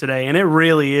episode today, and it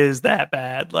really is that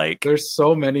bad. Like, there's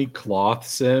so many cloth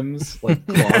sims,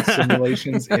 cloth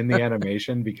simulations in the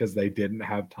animation because they didn't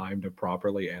have time to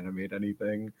properly animate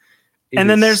anything. And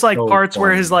then there's parts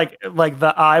where his like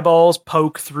the eyeballs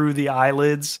poke through the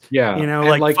eyelids. Yeah, you know,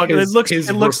 his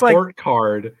report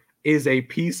card is a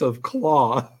piece of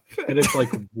cloth, and it's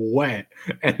wet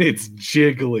and it's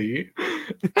jiggly,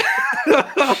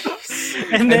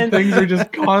 and then things are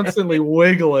just constantly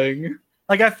wiggling.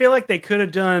 Like, I feel like they could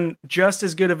have done just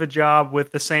as good of a job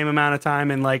with the same amount of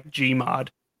time in Gmod.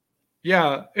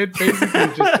 Yeah, it basically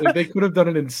just they could have done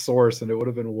it in Source and it would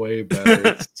have been way better.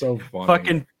 It's so funny.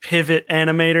 Fucking pivot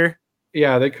animator.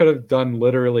 Yeah, they could have done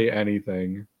literally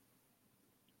anything.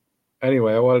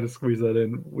 Anyway, I wanted to squeeze that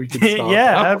in. We can stop.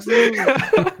 Yeah, now. Absolutely.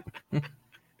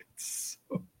 It's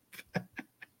so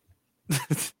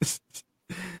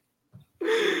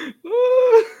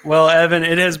Well, Evan,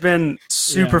 it has been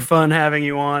super fun having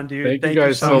you on, dude. Thank you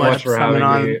guys so much for having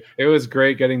me. It was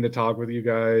great getting to talk with you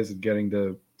guys and getting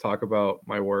to talk about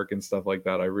my work and stuff like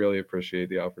that. I really appreciate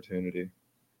the opportunity.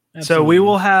 Absolutely. So we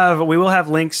will have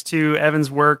links to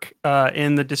Evan's work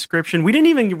in the description. We didn't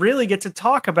even really get to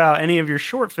talk about any of your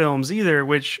short films either,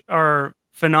 which are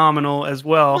phenomenal as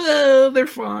well. They're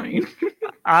fine.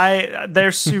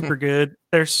 They're super good.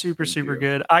 They're super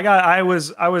good. I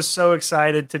was so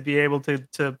excited to be able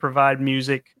to provide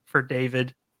music for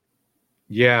David.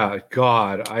 Yeah,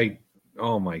 God,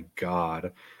 oh my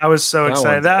God. I was so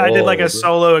excited. I did a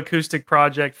solo acoustic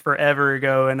project forever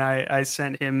ago, and I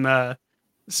sent him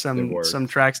some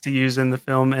tracks to use in the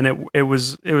film, and it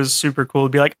was super cool to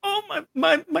be like, oh,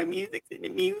 my music's in the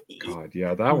movie. God,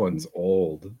 yeah, that one's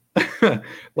old.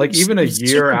 Even a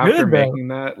year after making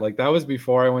that, that was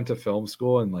before I went to film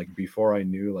school and before I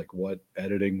knew what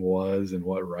editing was and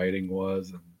what writing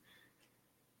was. And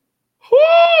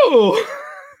whoo!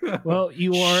 Well,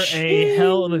 you are a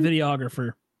hell of a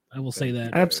videographer. I will say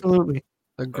that. Absolutely.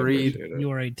 Agreed.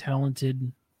 You are a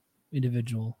talented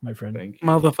individual, my friend. Thank you.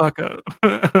 Motherfucker.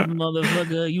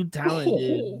 Motherfucker, you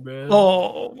talented, bro.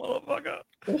 Oh, motherfucker.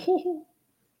 All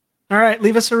right,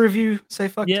 leave us a review. Say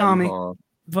fuck Tommy.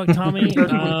 Fuck Tommy.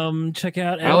 Check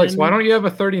out Alex. Why don't you have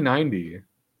a 3090?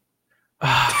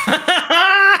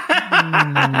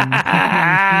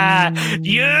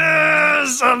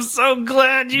 Yes, I'm so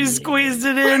glad you squeezed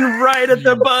it in right at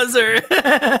the buzzer.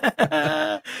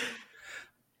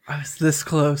 I was this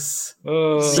close.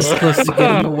 This close to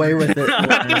getting away with it.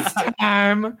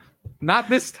 Not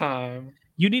this time.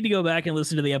 You need to go back and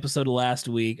listen to the episode last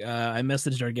week. I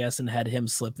messaged our guest and had him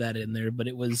slip that in there, but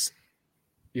it was...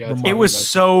 Yeah, it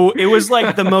was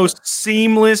the most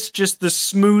seamless, just the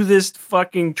smoothest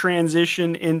fucking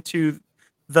transition into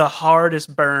the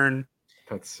hardest burn.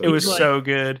 It was so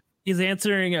good. He's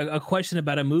answering a question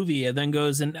about a movie and then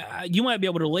goes, and you might be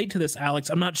able to relate to this, Alex.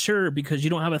 I'm not sure because you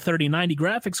don't have a 3090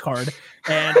 graphics card.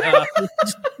 And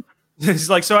he's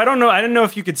like, so I don't know. I didn't know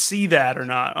if you could see that or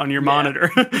not on your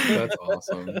monitor. That's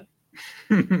awesome.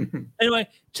 Anyway,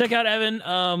 check out Evan.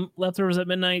 Leftovers at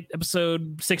Midnight,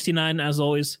 episode 69, as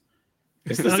always.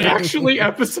 Is this actually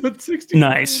episode 60?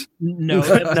 Nice. No,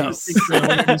 episode 69. We're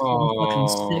gonna do something fucking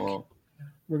sick. Oh,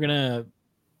 We're gonna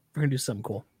do something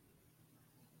cool.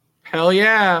 hell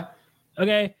yeah.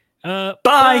 Okay. Bye.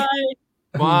 Bye.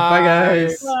 Bye,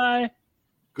 guys. Bye.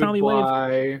 Tommy,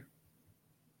 wave.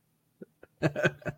 Goodbye.